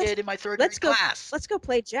Jewish let's kid in my third let's grade go class. let's go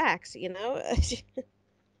play jacks. Because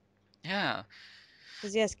Yeah.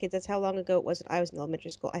 yes, kids, that's how long ago it was that I was in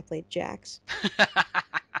elementary school. I played jacks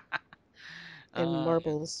and Yeah.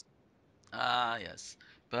 marbles. Yes.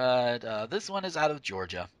 But this one is out of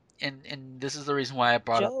Georgia, and this is the reason why I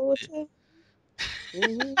brought up Georgia. Hmm.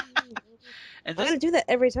 and I'm this gonna do that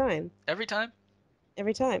every time. every time.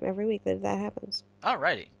 Every time, every week that happens.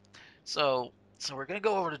 Alrighty. So we're gonna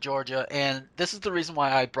go over to Georgia, and this is the reason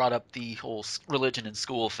why I brought up the whole religion in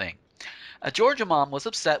school thing. A Georgia mom was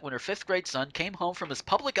upset when her fifth grade son came home from his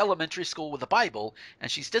public elementary school with a Bible, and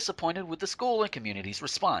she's disappointed with the school and community's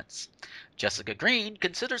response. Jessica Green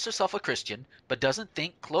considers herself a Christian, but doesn't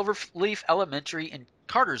think Cloverleaf Elementary in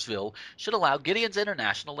Cartersville should allow Gideon's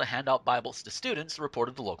International to hand out Bibles to students,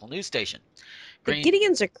 reported the local news station. The Green,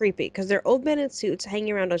 Gideons are creepy because they're old men in suits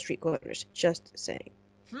hanging around on street corners. Just saying.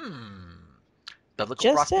 hmm, biblical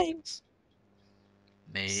Just saying. prostitutes?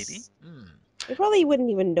 Maybe. Hmm. They probably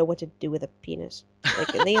wouldn't even know what to do with a penis.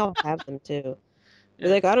 Like, and they all have them too. You're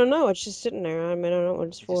like, I don't know. It's just sitting there. I mean, I don't know what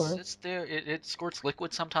it's It just for. sits there. It squirts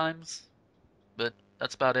liquid sometimes, but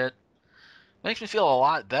that's about it. Makes me feel a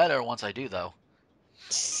lot better once I do, though.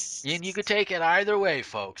 And you could take it either way,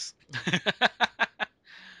 folks.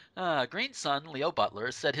 Green's son, Leo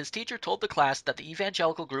Butler, said his teacher told the class that the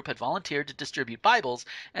evangelical group had volunteered to distribute Bibles,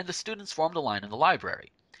 and the students formed a line in the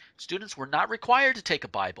library. Students were not required to take a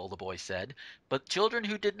Bible, the boy said, but children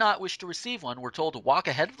who did not wish to receive one were told to walk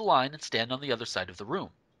ahead of the line and stand on the other side of the room.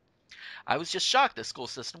 I was just shocked the school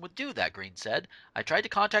system would do that, Green said. I tried to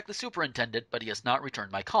contact the superintendent, but he has not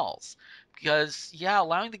returned my calls. Because, yeah,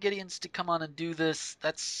 allowing the Gideons to come on and do this,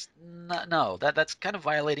 that's not, no, that's kind of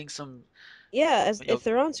violating some, Yeah, as you know, if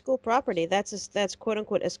they're on school property, that's quote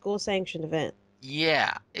unquote a school sanctioned event.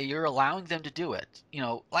 yeah, you're allowing them to do it.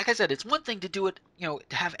 Like I said, it's one thing to do it,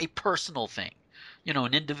 to have a personal thing,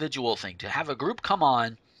 an individual thing, to have a group come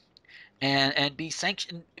on and be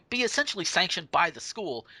essentially sanctioned by the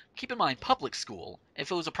school. Keep in mind, public school.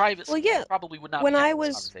 If it was a private Well, school, we yeah, probably would not be when having I this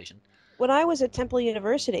was conversation. when I was at Temple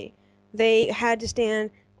University, they had to stand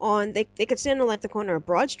on they could stand on like the corner of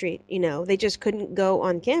Broad Street, they just couldn't go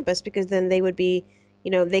on campus because then they would be,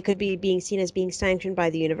 they could be being seen as being sanctioned by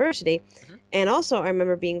the university. Hmm. And also I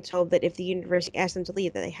remember being told that if the university asked them to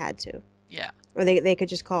leave that they had to. Yeah, Or they could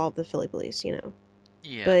just call the Philly police.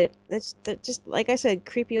 yeah. But that just like I said,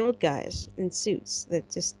 creepy old guys in suits that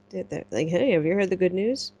just did that. Like, hey, have you heard the good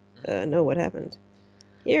news? Hmm. No, what happened?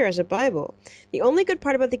 Here is a Bible. The only good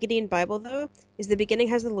part about the Gideon Bible, though, is the beginning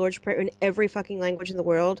has the Lord's Prayer in every fucking language in the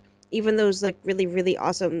world, even those like really, really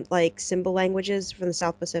awesome like symbol languages from the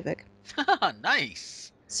South Pacific.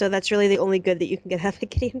 Nice. So that's really the only good that you can get out of the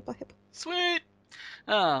Gideon Bible. Sweet.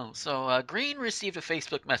 Oh, so Green received a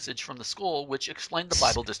Facebook message from the school which explained the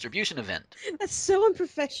Bible distribution event. That's so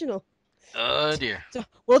unprofessional. Oh dear. So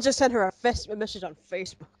we'll just send her a message on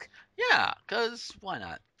Facebook. Yeah, because why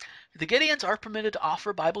not? The Gideons are permitted to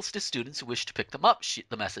offer Bibles to students who wish to pick them up,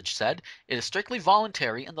 the message said. It is strictly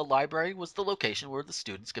voluntary, and the library was the location where the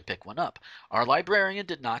students could pick one up. Our librarian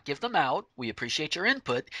did not give them out. We appreciate your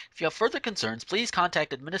input. If you have further concerns, please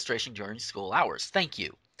contact administration during school hours. Thank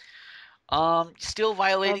you. Still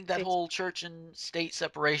violating that Okay, whole church and state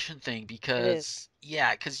separation thing it is.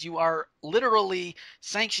 because you are literally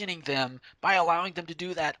sanctioning them by allowing them to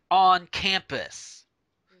do that on campus.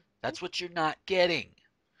 That's what you're not getting.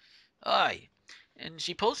 Aye. And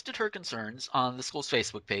she posted her concerns on the school's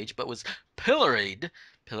Facebook page, but was pilloried,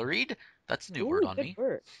 that's a new word Ooh, on good me,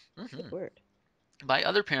 word. hmm Good word. by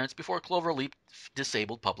other parents before Cloverleaf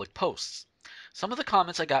disabled public posts. Some of the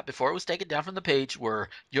comments I got before it was taken down from the page were,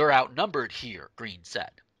 "You're outnumbered here," Green said.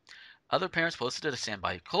 Other parents posted a stand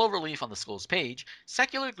by Cloverleaf on the school's page.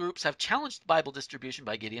 Secular groups have challenged Bible distribution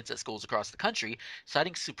by Gideons at schools across the country,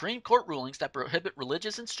 citing Supreme Court rulings that prohibit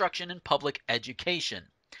religious instruction in public education.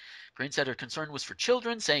 Green said her concern was for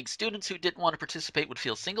children, saying students who didn't want to participate would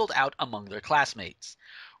feel singled out among their classmates,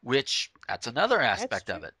 which that's another That's aspect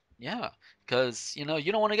of true. it. Yeah, because you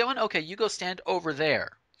don't want to go in. Okay, you go stand over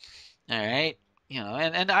there. All right.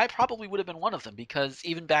 And I probably would have been one of them because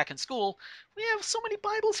even back in school, we have so many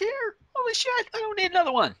Bibles here. Holy shit, I don't need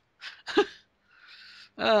another one.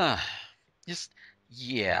 Uh, just,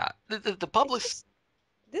 yeah. The It's public, just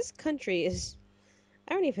this country is.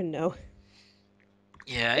 I don't even know.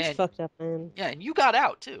 yeah, It's and fucked up, man. yeah, and you got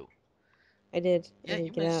out too. I did. I Yeah, you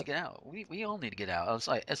did get managed to out. get out. We all need to get out.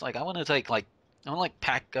 It's like I want to take like I want to like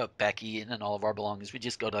pack up Becky and then all of our belongings. We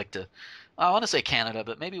just go to like to I want to say Canada,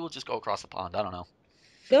 but maybe we'll just go across the pond. I don't know.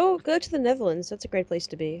 Go to the Netherlands. That's a great place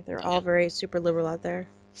to be. They're Oh yeah. all very super liberal out there.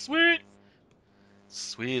 Sweet.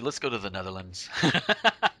 Sweet. Let's go to the Netherlands.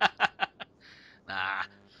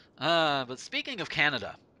 Nah. But speaking of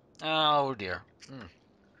Canada, oh dear.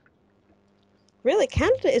 Really,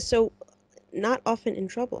 Canada is so not often in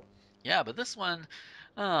trouble. Yeah, but this one,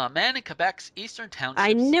 a man in Quebec's eastern I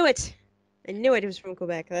townships. knew it. I knew it was from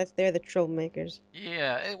Quebec. They're the troublemakers.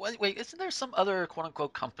 Yeah, wait, isn't there some other quote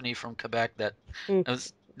unquote company from Quebec that Hmm.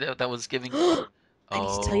 was giving? I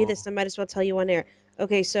need to tell you Oh. this. I might as well tell you on air.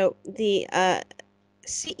 Okay, so the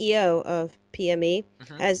CEO of PME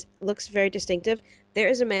Hmm. has looks very distinctive. There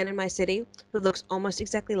is a man in my city who looks almost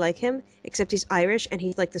exactly like him, except he's Irish and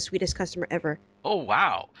he's like the sweetest customer ever. Oh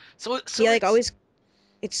wow. So He so like it's always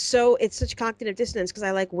it's such cognitive dissonance because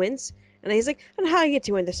I like wince, and he's like, and how are you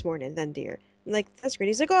doing this morning, then, dear? I'm like, that's great.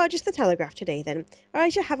 He's like, oh, just the Telegraph today, then. All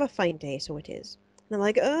right, you have a fine day, so it is. And I'm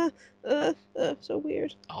like, so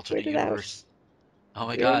weird, alternate weirded out, universe. Oh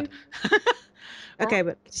my God. weird. Or Okay,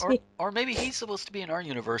 but or maybe he's supposed to be in our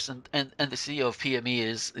universe and the CEO of PME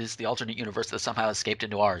is the alternate universe that somehow escaped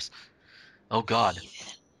into ours. Oh God.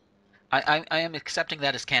 I am accepting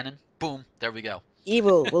that as canon. Boom. There we go.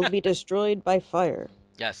 Evil will be destroyed by fire.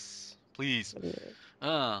 Yes, please.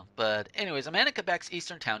 Anyway. But anyways, a man in Quebec's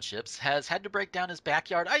eastern townships has had to break down his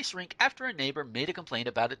backyard ice rink after a neighbor made a complaint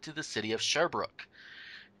about it to the city of Sherbrooke.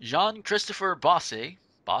 Jean-Christopher Bossy,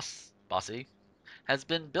 has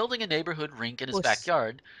been building a neighborhood rink in his Bus.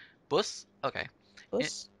 backyard. Bus? Okay.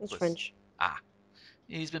 Bus? That's Bus. French. Ah.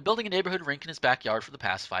 He's been building a neighborhood rink in his backyard for the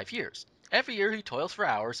past 5 years. Every year he toils for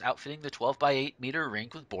hours outfitting the 12 by 8 meter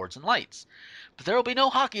rink with boards and lights. But there will be no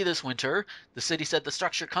hockey this winter. The city said the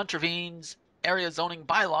structure contravenes area zoning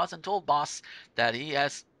bylaws and told Boss that he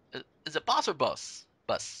has. Is it Boss or Bus?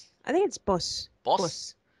 Bus. I think it's bus. Boss?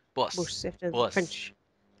 Bus. Bus. Bus. After the Bus. French.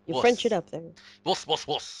 You French it Bus. up there. Bus.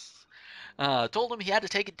 Told him he had to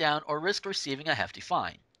take it down or risk receiving a hefty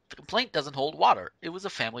fine. The complaint doesn't hold water. It was a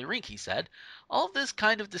family rink, he said. All of this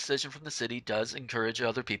kind of decision from the city does encourage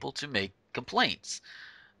other people to make complaints.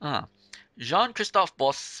 Uh, Jean-Christophe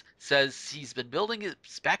Boss says he's been building his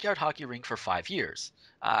backyard hockey rink for 5 years.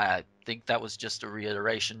 I think that was just a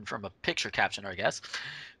reiteration from a picture caption, I guess.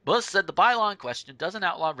 Boss said the bylaw in question doesn't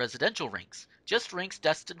outlaw residential rinks, just rinks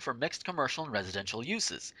destined for mixed commercial and residential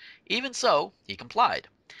uses. Even so, he complied.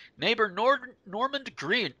 Neighbor Normand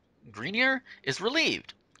Greenier is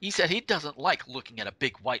relieved. He said he doesn't like looking at a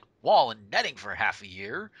big white wall and netting for half a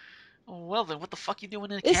year. Well, then what the fuck are you doing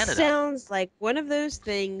in This Canada? sounds like one of those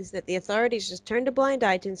things that the authorities just turned a blind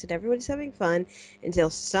eye to and said everybody's having fun until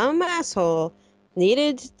some asshole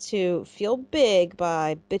needed to feel big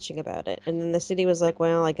by bitching about it. And then the city was like,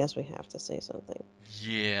 well, I guess we have to say something.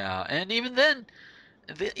 Yeah, and even then,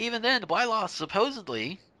 the bylaw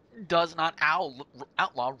supposedly does not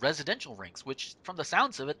outlaw residential rinks, which, from the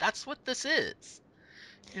sounds of it, that's what this is.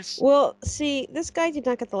 Well, see, this guy did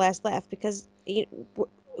not get the last laugh because,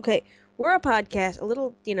 okay, we're a podcast, a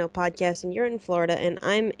little, podcast, and you're in Florida and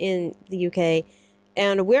I'm in the UK,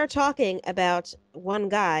 and we're talking about one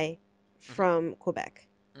guy from Quebec.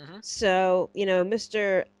 Mm-hmm. So,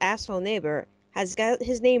 Mr. Asshole Neighbor has got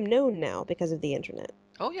his name known now because of the internet.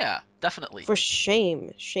 Oh yeah, definitely. For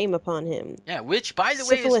shame upon him. Yeah, which by the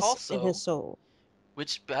Syphilis way is also in his soul.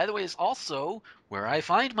 Which by the way is also where I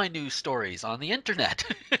find my news stories on the internet.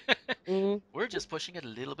 We're just pushing it a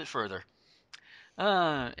little bit further.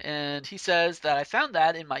 And he says that I found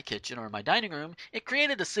that in my kitchen or my dining room. It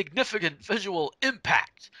created a significant visual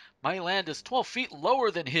impact. My land is 12 feet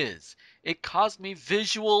lower than his. It caused me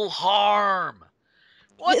visual harm.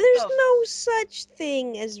 What There's the no such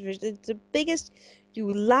thing as the biggest,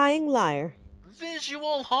 you lying liar.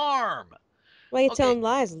 visual harm? Why you Okay, telling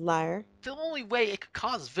lies, liar? the only way it could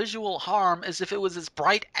cause visual harm is if it was as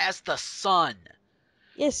bright as the sun.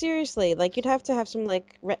 Yeah, seriously, like you'd have to have some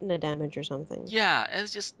like retina damage or something. Yeah, and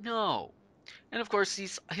it's just no. And of course,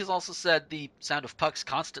 he's also said the sound of pucks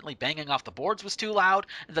constantly banging off the boards was too loud,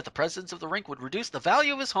 and that the presence of the rink would reduce the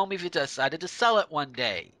value of his home if he decided to sell it one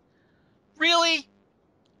day. Really?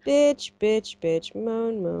 Bitch,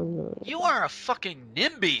 moan. You are a fucking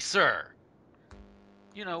NIMBY, sir.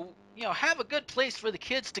 Have a good place for the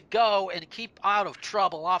kids to go and keep out of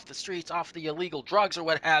trouble off the streets, off the illegal drugs or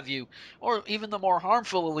what have you, or even the more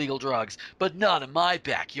harmful illegal drugs, but not in my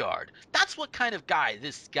backyard. That's what kind of guy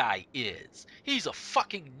this guy is. He's a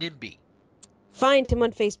fucking NIMBY. Find him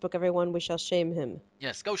on Facebook, everyone. We shall shame him.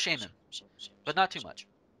 Yes, go shame him. Shame. But not too much.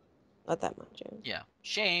 Not that much, yeah. Yeah,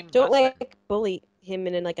 shame. Don't like bully him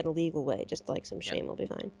in like an illegal way. Just like some shame will be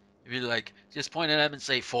fine. If you just point at him and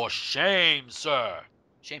say, "For shame, sir."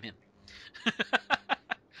 Shame him.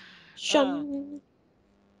 Shun.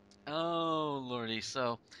 Oh lordy.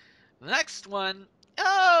 So the next one,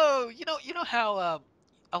 oh, you know how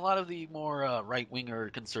a lot of the more right winger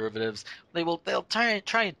conservatives they'll try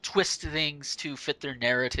and twist things to fit their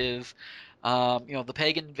narrative. The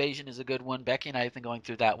pagan invasion is a good one. Becky and I have been going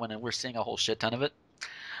through that one, and we're seeing a whole shit ton of it.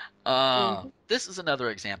 This is another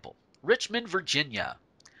example. Richmond, Virginia.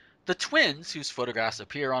 The twins, whose photographs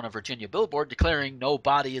appear on a Virginia billboard declaring no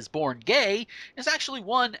body is born gay, is actually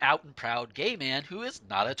one out and proud gay man who is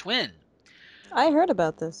not a twin. I heard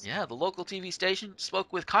about this. Yeah, the local TV station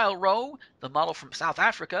spoke with Kyle Rowe, the model from South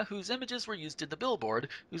Africa, whose images were used in the billboard,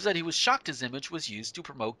 who said he was shocked his image was used to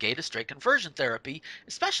promote gay to straight conversion therapy,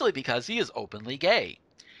 especially because he is openly gay.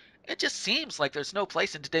 It just seems like there's no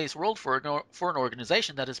place in today's world for an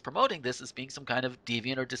organization that is promoting this as being some kind of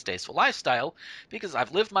deviant or distasteful lifestyle, because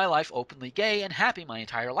I've lived my life openly gay and happy my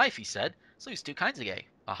entire life, he said. So he's two kinds of gay.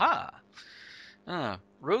 Aha!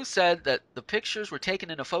 Rose said that the pictures were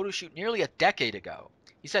taken in a photo shoot nearly a decade ago.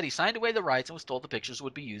 He said he signed away the rights and was told the pictures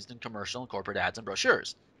would be used in commercial and corporate ads and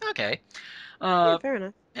brochures. Okay. Yeah, fair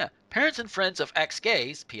enough. Yeah. Parents and friends of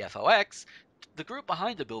ex-gays, PFOX, the group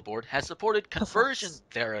behind the billboard has supported conversion Perforce.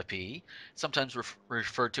 therapy, sometimes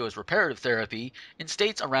referred to as reparative therapy, in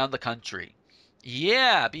states around the country.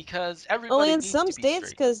 Yeah, because Only everybody in needs some to be states,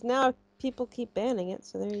 straight. because now people keep banning it.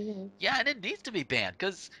 So there you go. Yeah, and it needs to be banned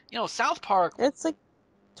because, South Park, It's like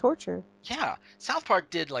torture. yeah, South Park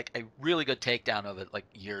did like a really good takedown of it like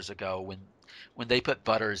years ago when they put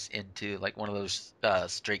Butters into like one of those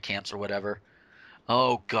straight camps or whatever.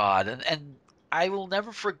 Oh God, and I will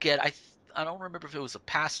never forget. I don't remember if it was a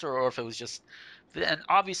pastor or if it was just an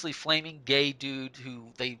obviously flaming gay dude who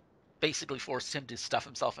they basically forced him to stuff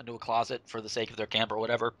himself into a closet for the sake of their camp or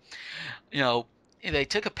whatever. You know, they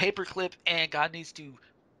took a paperclip and God needs to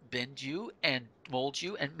bend you and mold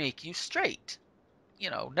you and make you straight.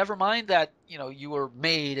 Never mind that, you were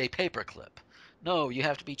made a paperclip. No, you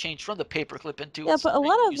have to be changed from the paperclip into Yeah, but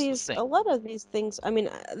something useless thing. a lot of these things. I mean,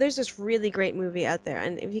 there's this really great movie out there,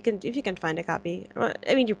 and if you can find a copy, well,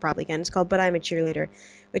 I mean, you probably can. It's called "But I'm a Cheerleader,"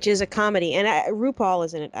 which is a comedy, and RuPaul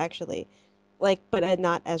is in it actually, like, but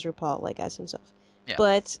not as RuPaul, like as himself. Yeah.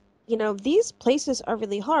 But these places are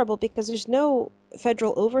really horrible because there's no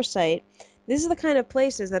federal oversight. These are the kind of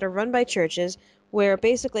places that are run by churches where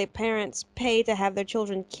basically parents pay to have their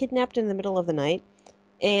children kidnapped in the middle of the night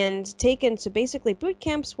and taken to basically boot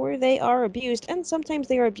camps where they are abused, and sometimes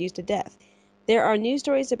they are abused to death. There are news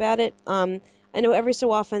stories about it. I know every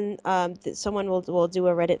so often someone will do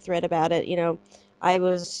a Reddit thread about it. I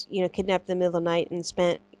was kidnapped in the middle of the night and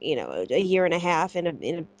spent a year and a half in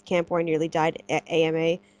a camp where I nearly died at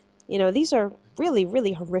AMA. These are really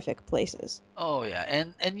really horrific places. Oh yeah,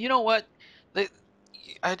 and you know what? They,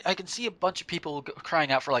 I can see a bunch of people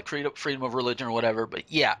crying out for like freedom of religion or whatever, but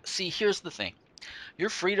yeah, see, here's the thing. Your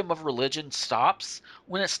freedom of religion stops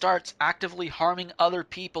when it starts actively harming other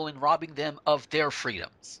people and robbing them of their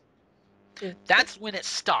freedoms. Yeah. That's when it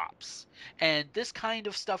stops. And this kind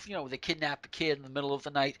of stuff, they kidnap a kid in the middle of the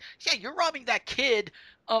night. Yeah, you're robbing that kid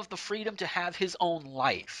of the freedom to have his own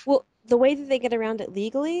life. Well, the way that they get around it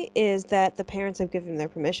legally is that the parents have given their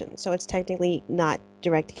permission, so it's technically not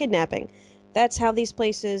direct kidnapping. That's how these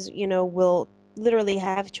places, will literally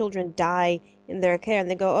have children die in their care, and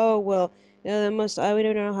they go, "Oh, well, we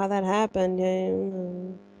don't know how that happened,"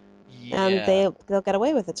 and Yeah. they'll get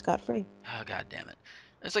away with it scot-free. Oh, God damn it.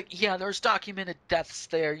 It's like, yeah, there's documented deaths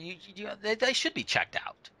there. They should be checked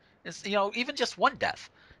out. Even just one death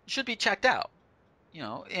should be checked out.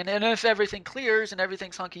 And if everything clears and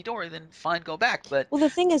everything's hunky dory, then fine, go back. But Well, the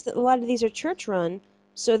thing is that a lot of these are church run,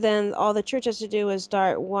 so then all the church has to do is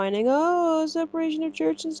start whining, "Oh, separation of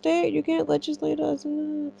church and state, you can't legislate us."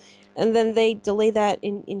 And then they delay that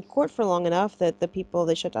in court for long enough that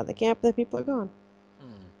they shut down the camp, the people are gone.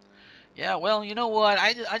 hmm, yeah, well, you know what?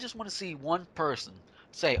 I just want to see one person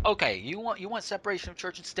say, okay, you want separation of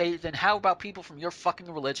church and state, then how about people from your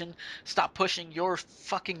fucking religion stop pushing your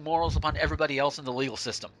fucking morals upon everybody else in the legal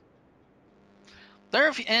system? There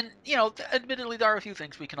are, and admittedly, there are a few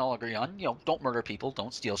things we can all agree on. Don't murder people,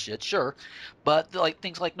 don't steal shit, sure, but like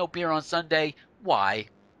things like no beer on Sunday. Why?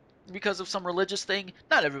 Because of some religious thing?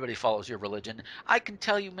 Not everybody follows your religion. I can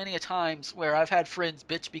tell you many a times where I've had friends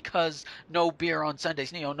bitch because no beer on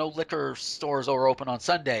Sundays. No liquor stores are open on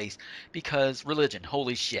Sundays because religion.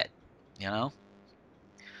 Holy shit, you know.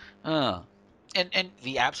 Uh, and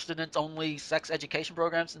the abstinence only sex education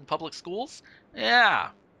programs in public schools. Yeah,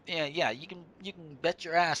 yeah. You can bet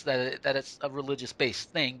your ass that it's a religious based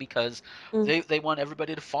thing because Mm. they want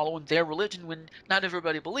everybody to follow in their religion when not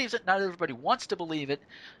everybody believes it, not everybody wants to believe it,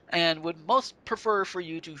 and would most prefer for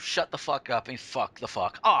you to shut the fuck up and fuck the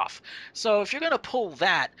fuck off. So if you're gonna pull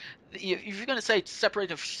that, if you're gonna say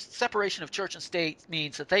separation of church and state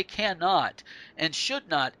means that they cannot and should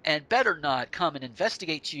not and better not come and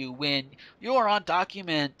investigate you when you're on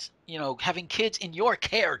document, having kids in your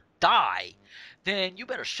care die, then you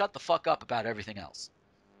better shut the fuck up about everything else.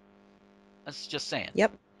 That's just saying.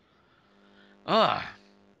 Yep. Ugh.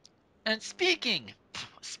 And speaking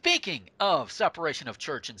of separation of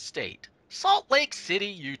church and state, Salt Lake City,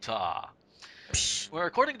 Utah, Psh. where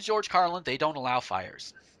according to George Carlin, they don't allow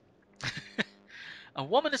fires. A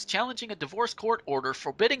woman is challenging a divorce court order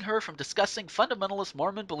forbidding her from discussing fundamentalist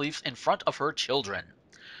Mormon beliefs in front of her children.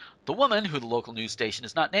 The woman, who the local news station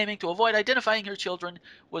is not naming to avoid identifying her children,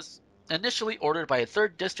 was initially ordered by a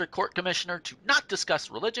 3rd District Court Commissioner to not discuss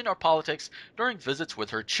religion or politics during visits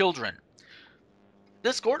with her children.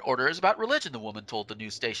 This court order is about religion, the woman told the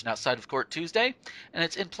news station outside of court Tuesday, and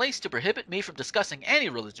it's in place to prohibit me from discussing any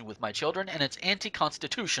religion with my children, and it's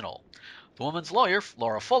anti-constitutional. The woman's lawyer,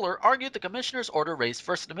 Laura Fuller, argued the commissioner's order raised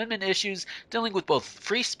First Amendment issues dealing with both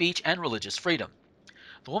free speech and religious freedom.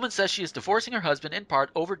 The woman says she is divorcing her husband in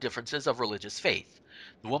part over differences of religious faith.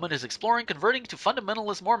 The woman is exploring converting to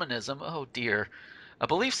fundamentalist Mormonism, oh dear, a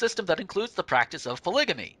belief system that includes the practice of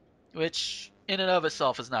polygamy, which in and of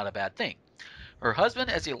itself is not a bad thing. Her husband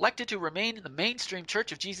has elected to remain in the mainstream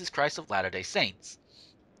Church of Jesus Christ of Latter-day Saints.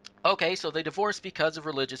 Okay, so they divorced because of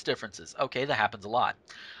religious differences. Okay, that happens a lot.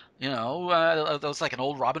 That was like an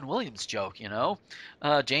old Robin Williams joke,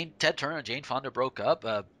 Ted Turner and Jane Fonda broke up.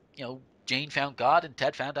 Jane found God and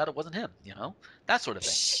Ted found out it wasn't him, that sort of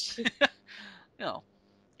thing. you know,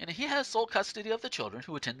 and he has sole custody of the children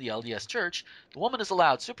who attend the LDS church. The woman is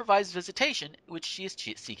allowed supervised visitation, which she is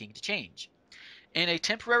seeking to change. In a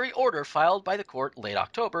temporary order filed by the court late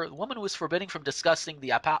October, the woman was forbidden from discussing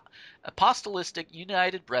the Apostolic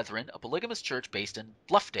United Brethren, a polygamous church based in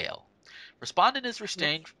Bluffdale. Respondent is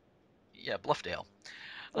restrained. Yeah, Bluffdale.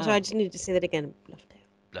 So I just needed to say that again.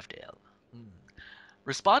 Bluffdale.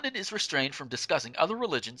 Respondent is restrained from discussing other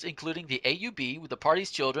religions, including the AUB, with the party's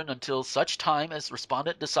children until such time as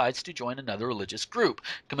respondent decides to join another religious group,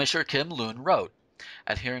 Commissioner Kim Loon wrote.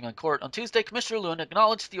 At hearing on court on Tuesday, Commissioner Loon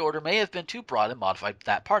acknowledged the order may have been too broad and modified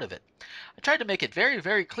that part of it. I tried to make it very,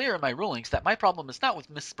 very clear in my rulings that my problem is not with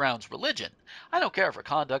Miss Brown's religion. I don't care if her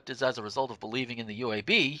conduct is as a result of believing in the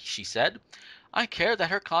UAB, she said. I care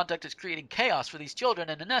that her conduct is creating chaos for these children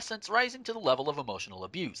and, in essence, rising to the level of emotional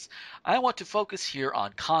abuse. I want to focus here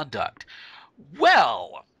on conduct.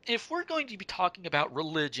 Well, if we're going to be talking about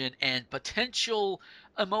religion and potential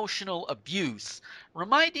emotional abuse,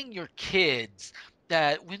 reminding your kids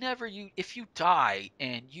that if you die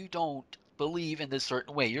and you don't believe in this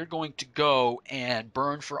certain way, you're going to go and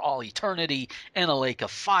burn for all eternity in a lake of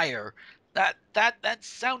fire. That's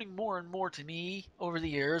sounding more and more to me over the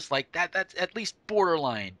years like that's at least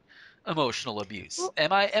borderline emotional abuse. Well, Am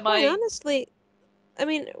quite I? honestly, I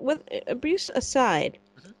mean, with abuse aside,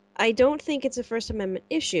 Mhm. I don't think it's a First Amendment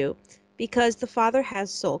issue because the father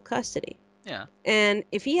has sole custody. Yeah. And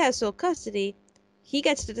if he has sole custody, he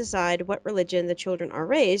gets to decide what religion the children are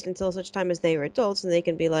raised until such time as they are adults and they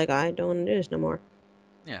can be like, I don't want to do this no more.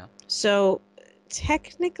 Yeah. So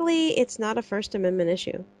technically it's not a First Amendment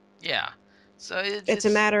issue. Yeah. So It's a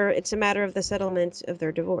matter of the settlement of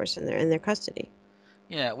their divorce and their custody.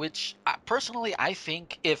 yeah, which personally I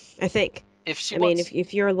think I think. if she I mean, wants,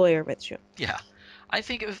 if you're a lawyer, but sure. yeah, I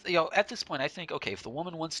think if at this point I think okay, if the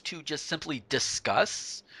woman wants to just simply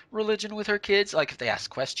discuss religion with her kids, like if they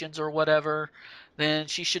ask questions or whatever, then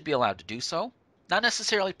she should be allowed to do so. Not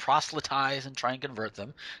necessarily proselytize and try and convert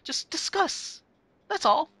them, just discuss. That's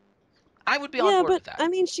all. I would be on Yeah, board but with that. I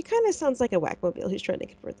mean, she kind of sounds like a whackmobile who's trying to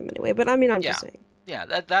convert them anyway. But I mean, I'm just Yeah.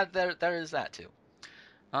 saying. Yeah, there is that too.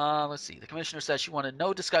 Let's see. The commissioner said she wanted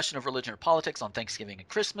no discussion of religion or politics on Thanksgiving and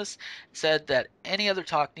Christmas, said that any other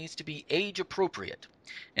talk needs to be age appropriate.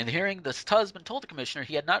 In the hearing, the husband told the commissioner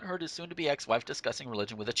he had not heard his soon to be ex wife discussing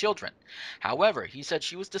religion with the children. However, he said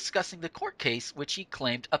she was discussing the court case, which he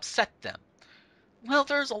claimed upset them. Well,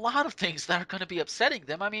 there's a lot of things that are going to be upsetting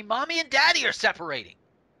them. I mean, mommy and daddy are separating.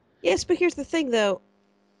 Yes, but here's the thing, though.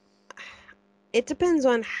 It depends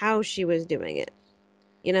on how she was doing it.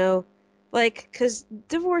 You know, like, because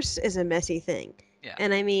divorce is a messy thing, Yeah.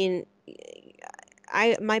 and I mean,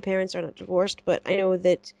 my parents are not divorced, but I know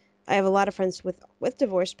that I have a lot of friends with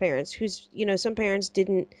divorced parents who's some parents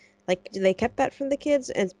didn't like they kept that from the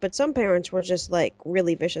kids, and but some parents were just like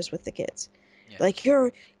really vicious with the kids, Yeah. like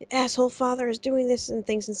your asshole father is doing this and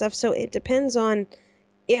things and stuff. So it depends on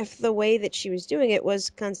if the way that she was doing it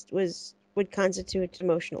would constitute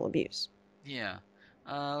emotional abuse. Yeah.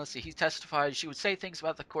 Let's see. He testified she would say things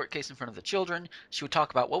about the court case in front of the children. She would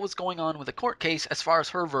talk about what was going on with the court case as far as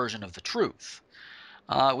her version of the truth.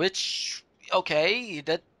 Which, okay,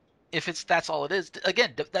 that if that's all it is.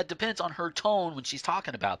 Again, that depends on her tone when she's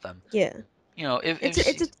talking about them. Yeah, If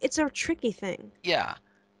she, it's a tricky thing. yeah,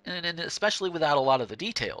 and especially without a lot of the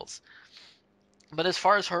details. But as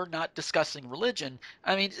far as her not discussing religion,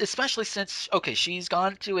 I mean, especially since okay, she's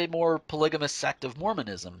gone to a more polygamous sect of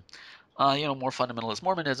Mormonism, more fundamentalist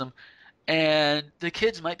Mormonism. And the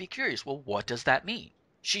kids might be curious, well, what does that mean?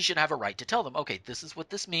 She should have a right to tell them, okay, this is what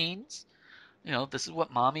this means. This is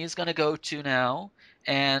what mommy is going to go to now.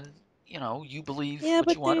 And, you believe Yeah, what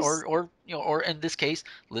but you want, there's or in this case,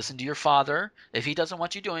 listen to your father. If he doesn't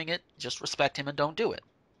want you doing it, just respect him and don't do it.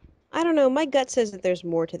 I don't know. My gut says that there's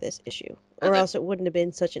more to this issue, And or that, else it wouldn't have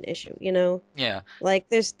been such an issue. You know, yeah, like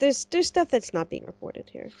there's stuff that's not being reported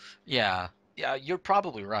here. yeah, yeah, you're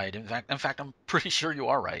probably right. In fact, I'm pretty sure you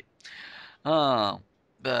are right. Uh,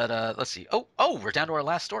 but let's see. Oh, we're down to our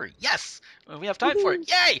last story. Yes, we have time for it.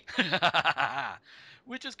 Woohoo! Yay!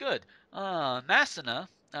 Which is good. Masana.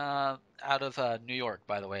 out of New York,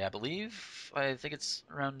 by the way, I believe. I think it's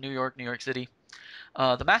around New York City.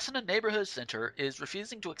 The Massena Neighborhood Center is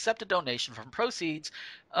refusing to accept a donation from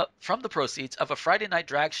the proceeds of a Friday night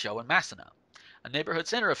drag show in Massena. A neighborhood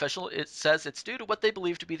center official says it's due to what they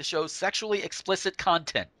believe to be the show's sexually explicit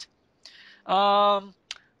content. Um,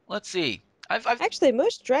 let's see. I've Actually,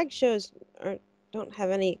 most drag shows don't have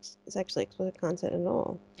any sexually explicit content at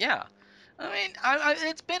all. Yeah. I mean,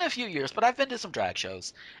 it's been a few years, but I've been to some drag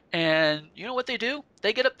shows, and you know what they do?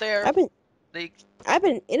 They get up there, I've been they, I've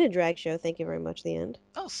been in a drag show. Thank you very much. The end.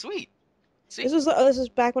 oh, sweet. See? This was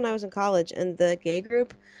back when I was in college, and the gay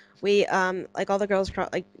group, we like all the girls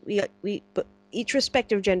like we but each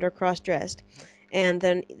respective gender cross dressed, and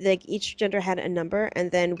then like each gender had a number, and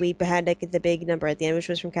then we had like the big number at the end, which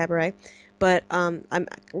was from cabaret. But I'm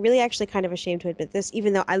really actually kind of ashamed to admit this,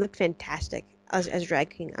 even though I looked fantastic as drag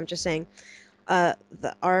king. I'm just saying,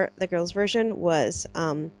 the girls version was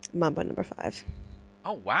Mambo number 5.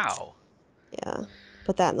 Oh, wow. Yeah,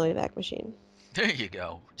 put that in the Wayback Machine. There you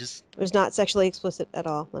go. Just, It was not sexually explicit at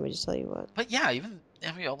all. Let me just tell you what. but yeah, even,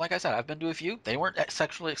 like I said, I've been to a few. They weren't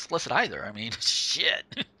sexually explicit either. I mean,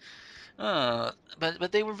 shit.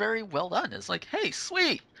 But they were very well done. It's like, hey,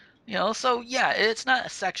 sweet. So yeah, it's not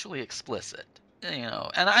sexually explicit. And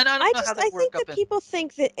I don't know how they I work think up that in. people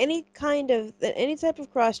think that any type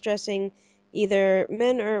of cross dressing, either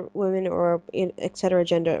men or women or et cetera,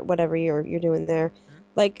 gender, whatever you're doing there, Hmm?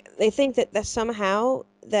 like they think that somehow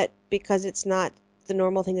that because it's not the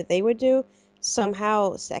normal thing that they would do,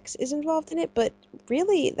 somehow sex is involved in it, but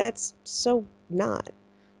really that's so not.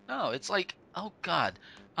 No, it's like, oh God.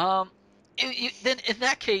 Um, then in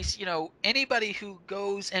that case, anybody who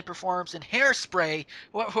goes and performs in Hairspray,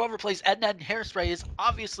 whoever plays Edna in Hairspray is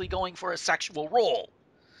obviously going for a sexual role.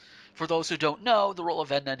 For those who don't know, the role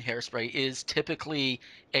of Edna in Hairspray is typically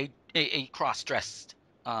a cross-dressed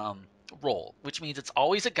um, role, which means it's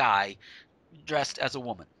always a guy dressed as a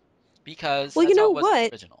woman because Well, you that's how know it was in the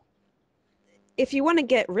what? original. If you want to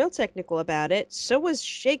get real technical about it, so was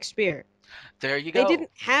Shakespeare. There you They go. didn't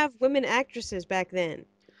have women actresses back then.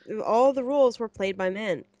 All the roles were played by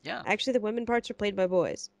men. Yeah. Actually, the women parts were played by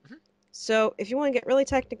boys. Mhm. So if you want to get really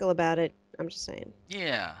technical about it, I'm just saying.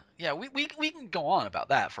 Yeah, yeah, we can go on about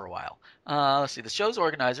that for a while. Let's see. The show's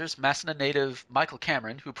organizers, Massena native Michael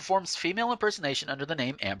Cameron, who performs female impersonation under the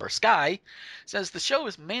name Amber Sky, says the show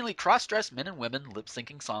is mainly cross-dressed men and women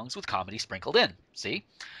lip-syncing songs with comedy sprinkled in. See?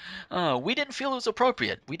 We didn't feel it was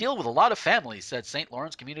appropriate. We deal with a lot of families, said St.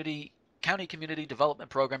 Lawrence County Community Development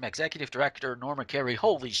Program Executive Director Norma Carey.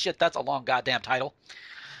 Holy shit, that's a long goddamn title.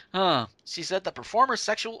 She said the performer's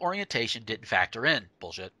sexual orientation didn't factor in.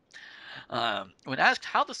 Bullshit. When asked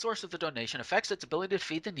how the source of the donation affects its ability to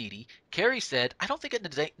feed the needy, Kerry said, I don't think it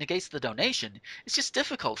negates the donation. It's just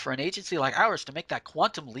difficult for an agency like ours to make that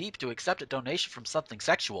quantum leap to accept a donation from something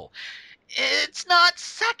sexual. It's not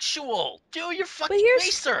sexual. Do your But fucking here's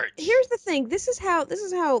research. the thing. This is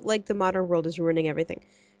how like the modern world is ruining everything.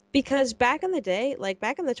 Because back in the day, like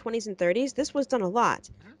back in the 20s and 30s, this was done a lot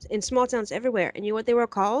Mhm. in small towns everywhere. And you know what they were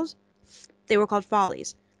called? They were called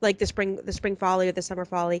follies, like the spring folly or the summer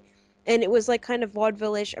folly, and it was like kind of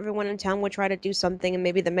vaudeville-ish. Everyone in town would try to do something, and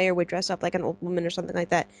maybe the mayor would dress up like an old woman or something like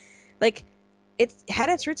that. Like it had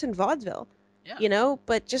its roots in vaudeville, Yeah. you know.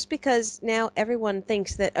 But just because now everyone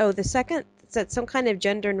thinks that the second that some kind of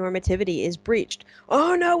gender normativity is breached,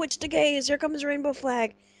 oh no, it's the gays. Here comes the rainbow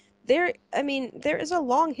flag. I mean, there is a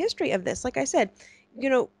long history of this. Like I said, you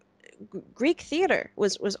know, Greek theater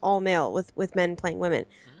was all male with men playing women.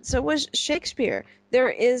 Mhm. So was Shakespeare. There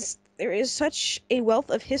is such a wealth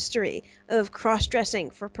of history of cross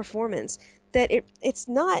dressing for performance that it's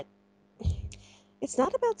not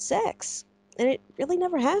about sex, and it really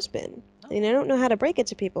never has been. No. And I don't know how to break it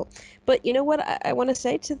to people, but you know what I want to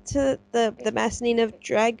say to the Massanina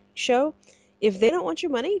drag show: if they don't want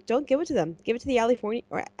your money, don't give it to them. Give it to the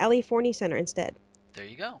Ali Forney Center instead, There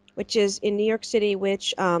you go. which is in New York City,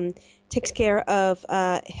 which takes care of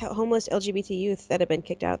homeless LGBT youth that have been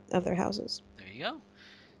kicked out of their houses. There you go.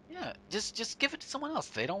 Yeah. Just give it to someone else.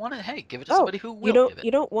 If they don't want it, hey, give it to Oh, somebody who you will don't give it.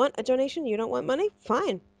 you don't want a donation? You don't want money?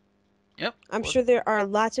 Fine. Yep. I'm sure there are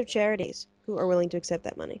lots of charities who are willing to accept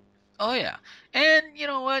that money. Oh yeah. And you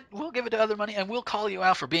know what? We'll give it to other money and we'll call you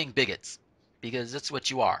out for being bigots. Because that's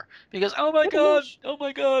what you are. Because Pretty much. oh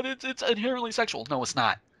my god, it's inherently sexual. No, it's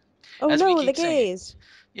not. Oh As we no, the keep saying. gays.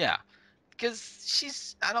 Yeah. Because she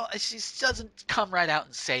doesn't come right out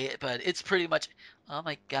and say it, but it's pretty much, oh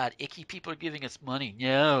my god, icky people are giving us money.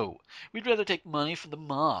 No. We'd rather take money from the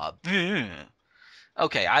mob.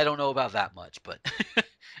 Okay, I don't know about that much, but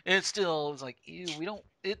it's like, ew, we don't,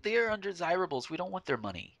 they are undesirables. We don't want their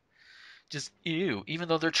money. Just ew. Even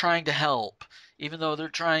though they're trying to help, even though they're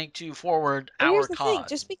trying to forward But our here's the thing,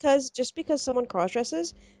 cause. just because someone cross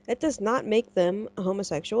dresses, that does not make them a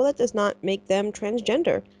homosexual. That does not make them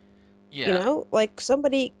transgender. You Yeah, know? Like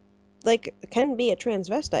somebody like can be a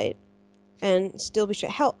transvestite and still be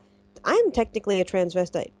hell, I'm technically a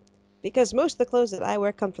transvestite because most of the clothes that I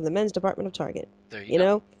wear come from the men's department of Target. there you You go.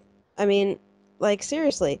 know? I mean, like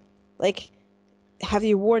seriously. Like have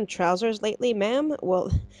you worn trousers lately, ma'am?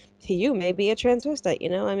 Well, you may be a transvestite, you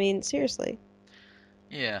know? I mean, seriously.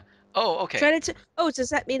 Yeah. Oh, okay. Try to. Oh, does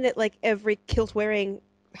that mean that like every kilt-wearing,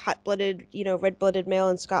 hot-blooded, red-blooded male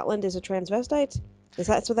in Scotland is a transvestite? Is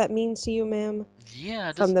that what that means to you, ma'am?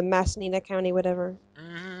 Yeah, From just the Massanina County, whatever.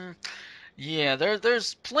 yeah,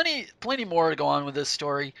 there's plenty more to go on with this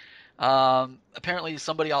story. Apparently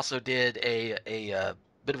somebody also did a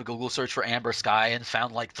bit of a Google search for Amber Sky and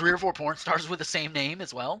found like 3 or 4 porn stars with the same name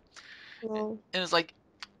as well. Well, And it's like,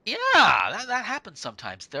 yeah, that happens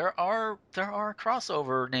sometimes. There are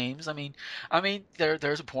crossover names. I mean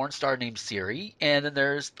there's a porn star named Siri, and then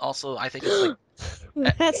there's also I think it's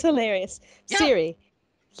like that's hilarious. yeah, Siri,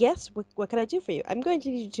 yes. What can I do for you? I'm going to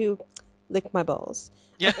need you to lick my balls.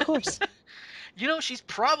 yeah. Of course. She's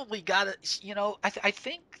probably got it. I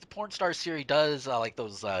think the porn star Siri does like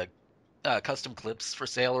those custom clips for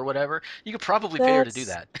sale or whatever. You could probably pay her to do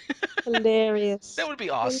That's that. That hilarious. would be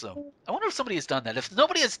awesome. I wonder if somebody has done that. If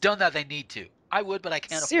nobody has done that, they need to. I would, but I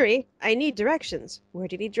can't afford it. Siri, I need directions. Where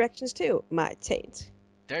do you need directions to? My taint.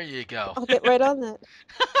 There you go. I'll get right on that.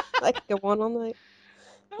 I could go on all night.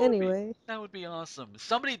 That would be Anyway. that would be awesome. If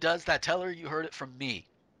somebody does that, tell her you heard it from me.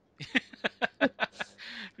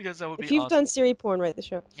 Because that would be If you've awesome. done Siri porn, write the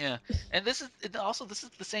show. Yeah. And this is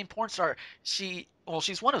the same porn star. She's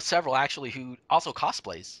one of several actually who also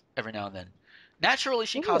cosplays every now and then. Naturally,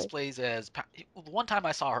 she Oh, really? cosplays as the one time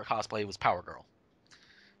I saw her cosplay was Power Girl. Oh,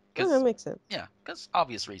 that Because makes sense. yeah, because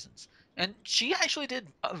obvious reasons. And she actually did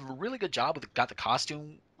a really good job with got the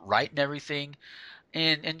costume right and everything.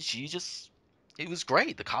 And she just it was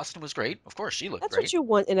great. The costume was great. Of course, she looked That's what great. you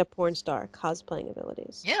want in a porn star, cosplaying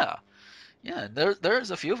abilities. Yeah, yeah. There's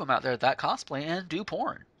a few of them out there that cosplay and do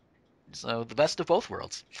porn. So the best of both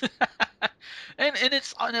worlds. And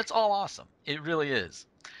it's all awesome. It really is.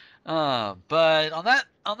 But on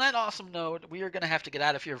that awesome note, we are gonna have to get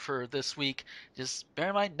out of here for this week. Just bear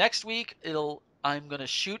in mind, next week I'm gonna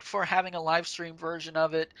shoot for having a live stream version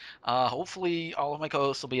of it. Hopefully, all of my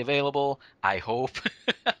co-hosts will be available. I hope,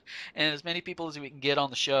 and as many people as we can get on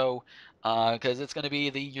the show, because it's gonna be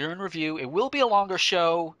the year in review. It will be a longer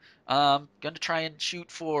show. Going to try and shoot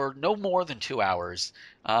for no more than 2 hours.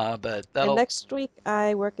 But And that'll next week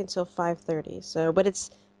I work until 5:30. So, but it's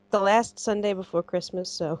the last Sunday before Christmas,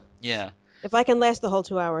 so yeah. if I can last the whole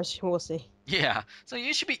 2 hours, we'll see. Yeah, so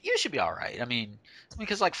you should be all right.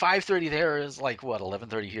 Because like 5:30 there is like what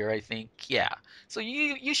 11:30 here, I think. Yeah, so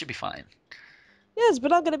you should be fine. Yes,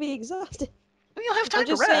 but I'm gonna be exhausted. You'll have I'm time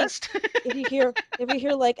to just saying, rest. if you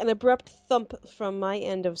hear like an abrupt thump from my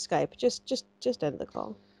end of Skype, just end the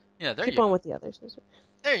call. Yeah, there Keep you on go. with the others.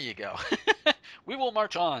 There you go. We will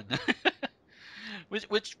march on.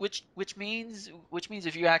 Which means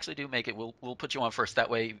if you actually do make it, we'll put you on first. That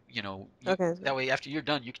way, Okay. that way after you're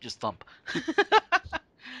done, you can just thump.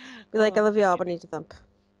 Be like, I Oh, love you all, but I need to thump.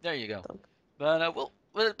 there you go. Thump.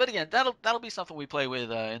 But but again, that'll be something we play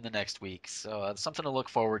with in the next week. So something to look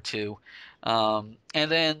forward to. And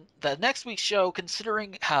then the next week's show,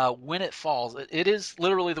 considering when it falls, it is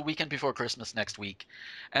literally the weekend before Christmas next week,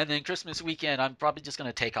 and then Christmas weekend, I'm probably just going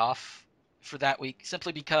to take off for that week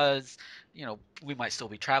simply because we might still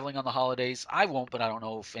be traveling on the holidays. I won't, but I don't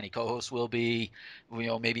know if any co-hosts will be.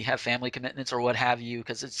 Maybe have family commitments or what have you,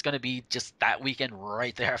 because it's going to be just that weekend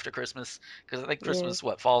right there after Christmas. Because I think Yeah. Christmas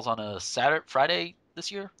falls on a Saturday, Friday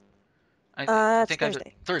this year. I It's think I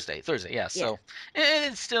Thursday. Thursday. Yeah. Yeah.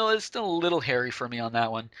 So it's still a little hairy for me on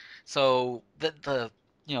that one. So the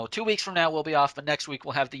 2 weeks from now we'll be off, but next week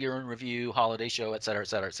we'll have the year in review, holiday show, et cetera, et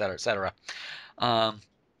cetera, et cetera, et cetera. Um,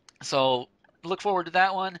 so look forward to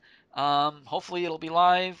that one. Hopefully it'll be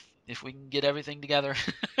live if we can get everything together.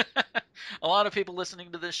 A lot of people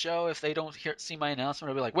listening to this show, if they don't see my announcement,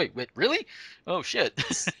 will be like, wait, really? Oh, shit.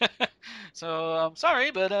 So I'm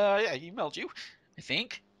sorry, but yeah, I emailed you, I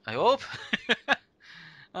think. I hope.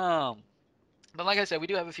 Um, but like I said, we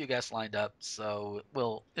do have a few guests lined up, so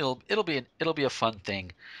it'll be a fun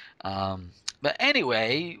thing. Um, but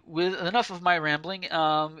anyway, with enough of my rambling,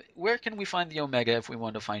 where can we find the Omega if we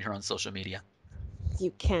want to find her on social media?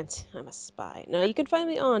 You can't. I'm a spy. No, you can find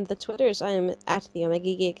me on the Twitters. I am at the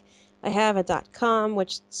Omega Geek. I have a .com,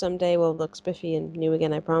 which someday will look spiffy and new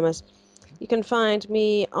again, I promise. You can find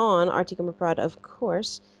me on RT Gamer Prod, of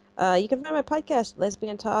course. You can find my podcast,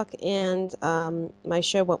 Lesbian Talk, and my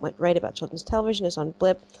show, What Went Right About Children's Television, is on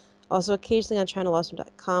Blip. Also, occasionally on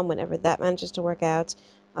channelawesome.com whenever that manages to work out.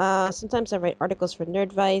 Sometimes I write articles for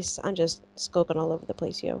Nerdvice. I'm just skulking all over the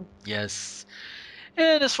place, yo. Yes.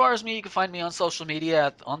 And as far as me, you can find me on social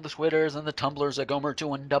media on the Twitters and the Tumblrs at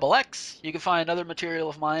Gomer21XX. You can find other material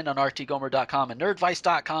of mine on rtgomer.com and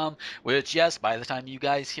nerdvice.com, which, yes, by the time you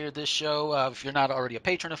guys hear this show, if you're not already a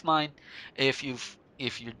patron of mine, if you're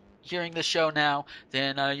hearing this show now,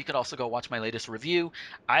 then you can also go watch my latest review.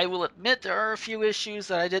 I will admit there are a few issues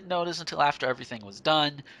that I didn't notice until after everything was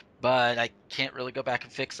done, but I can't really go back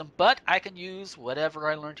and fix them. But I can use whatever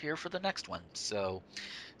I learned here for the next one. So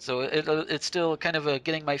it's still kind of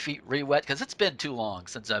getting my feet re-wet because it's been too long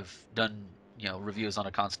since I've done reviews on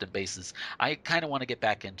a constant basis. I kind of want to get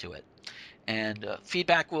back into it, and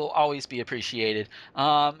feedback will always be appreciated.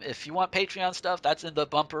 If you want Patreon stuff, that's in the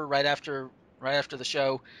bumper right after the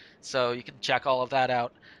show, so you can check all of that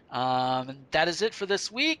out. And that is it for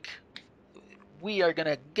this week. We are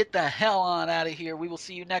gonna get the hell on out of here. We will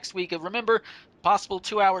see you next week. And remember, possible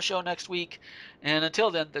 2-hour show next week. And until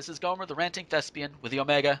then, this is Gomer, the ranting thespian, with the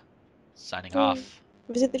Omega, signing off.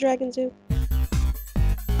 Visit the Dragon Zoo.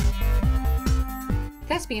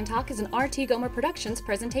 Thespian Talk is an RT Gomer Productions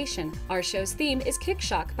presentation. Our show's theme is Kick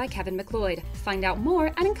Shock by Kevin MacLeod. Find out more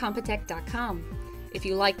at incompetech.com. If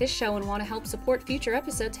you like this show and want to help support future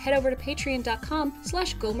episodes, head over to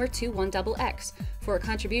patreon.com/Gomer21XX. For a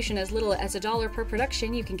contribution as little as $1 per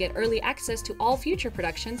production, you can get early access to all future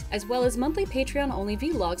productions, as well as monthly Patreon-only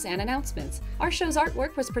vlogs and announcements. Our show's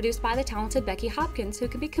artwork was produced by the talented Becky Hopkins, who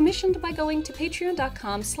can be commissioned by going to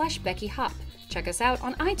patreon.com/BeckyHop. Check us out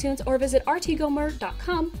on iTunes or visit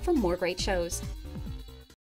rtgomer.com for more great shows.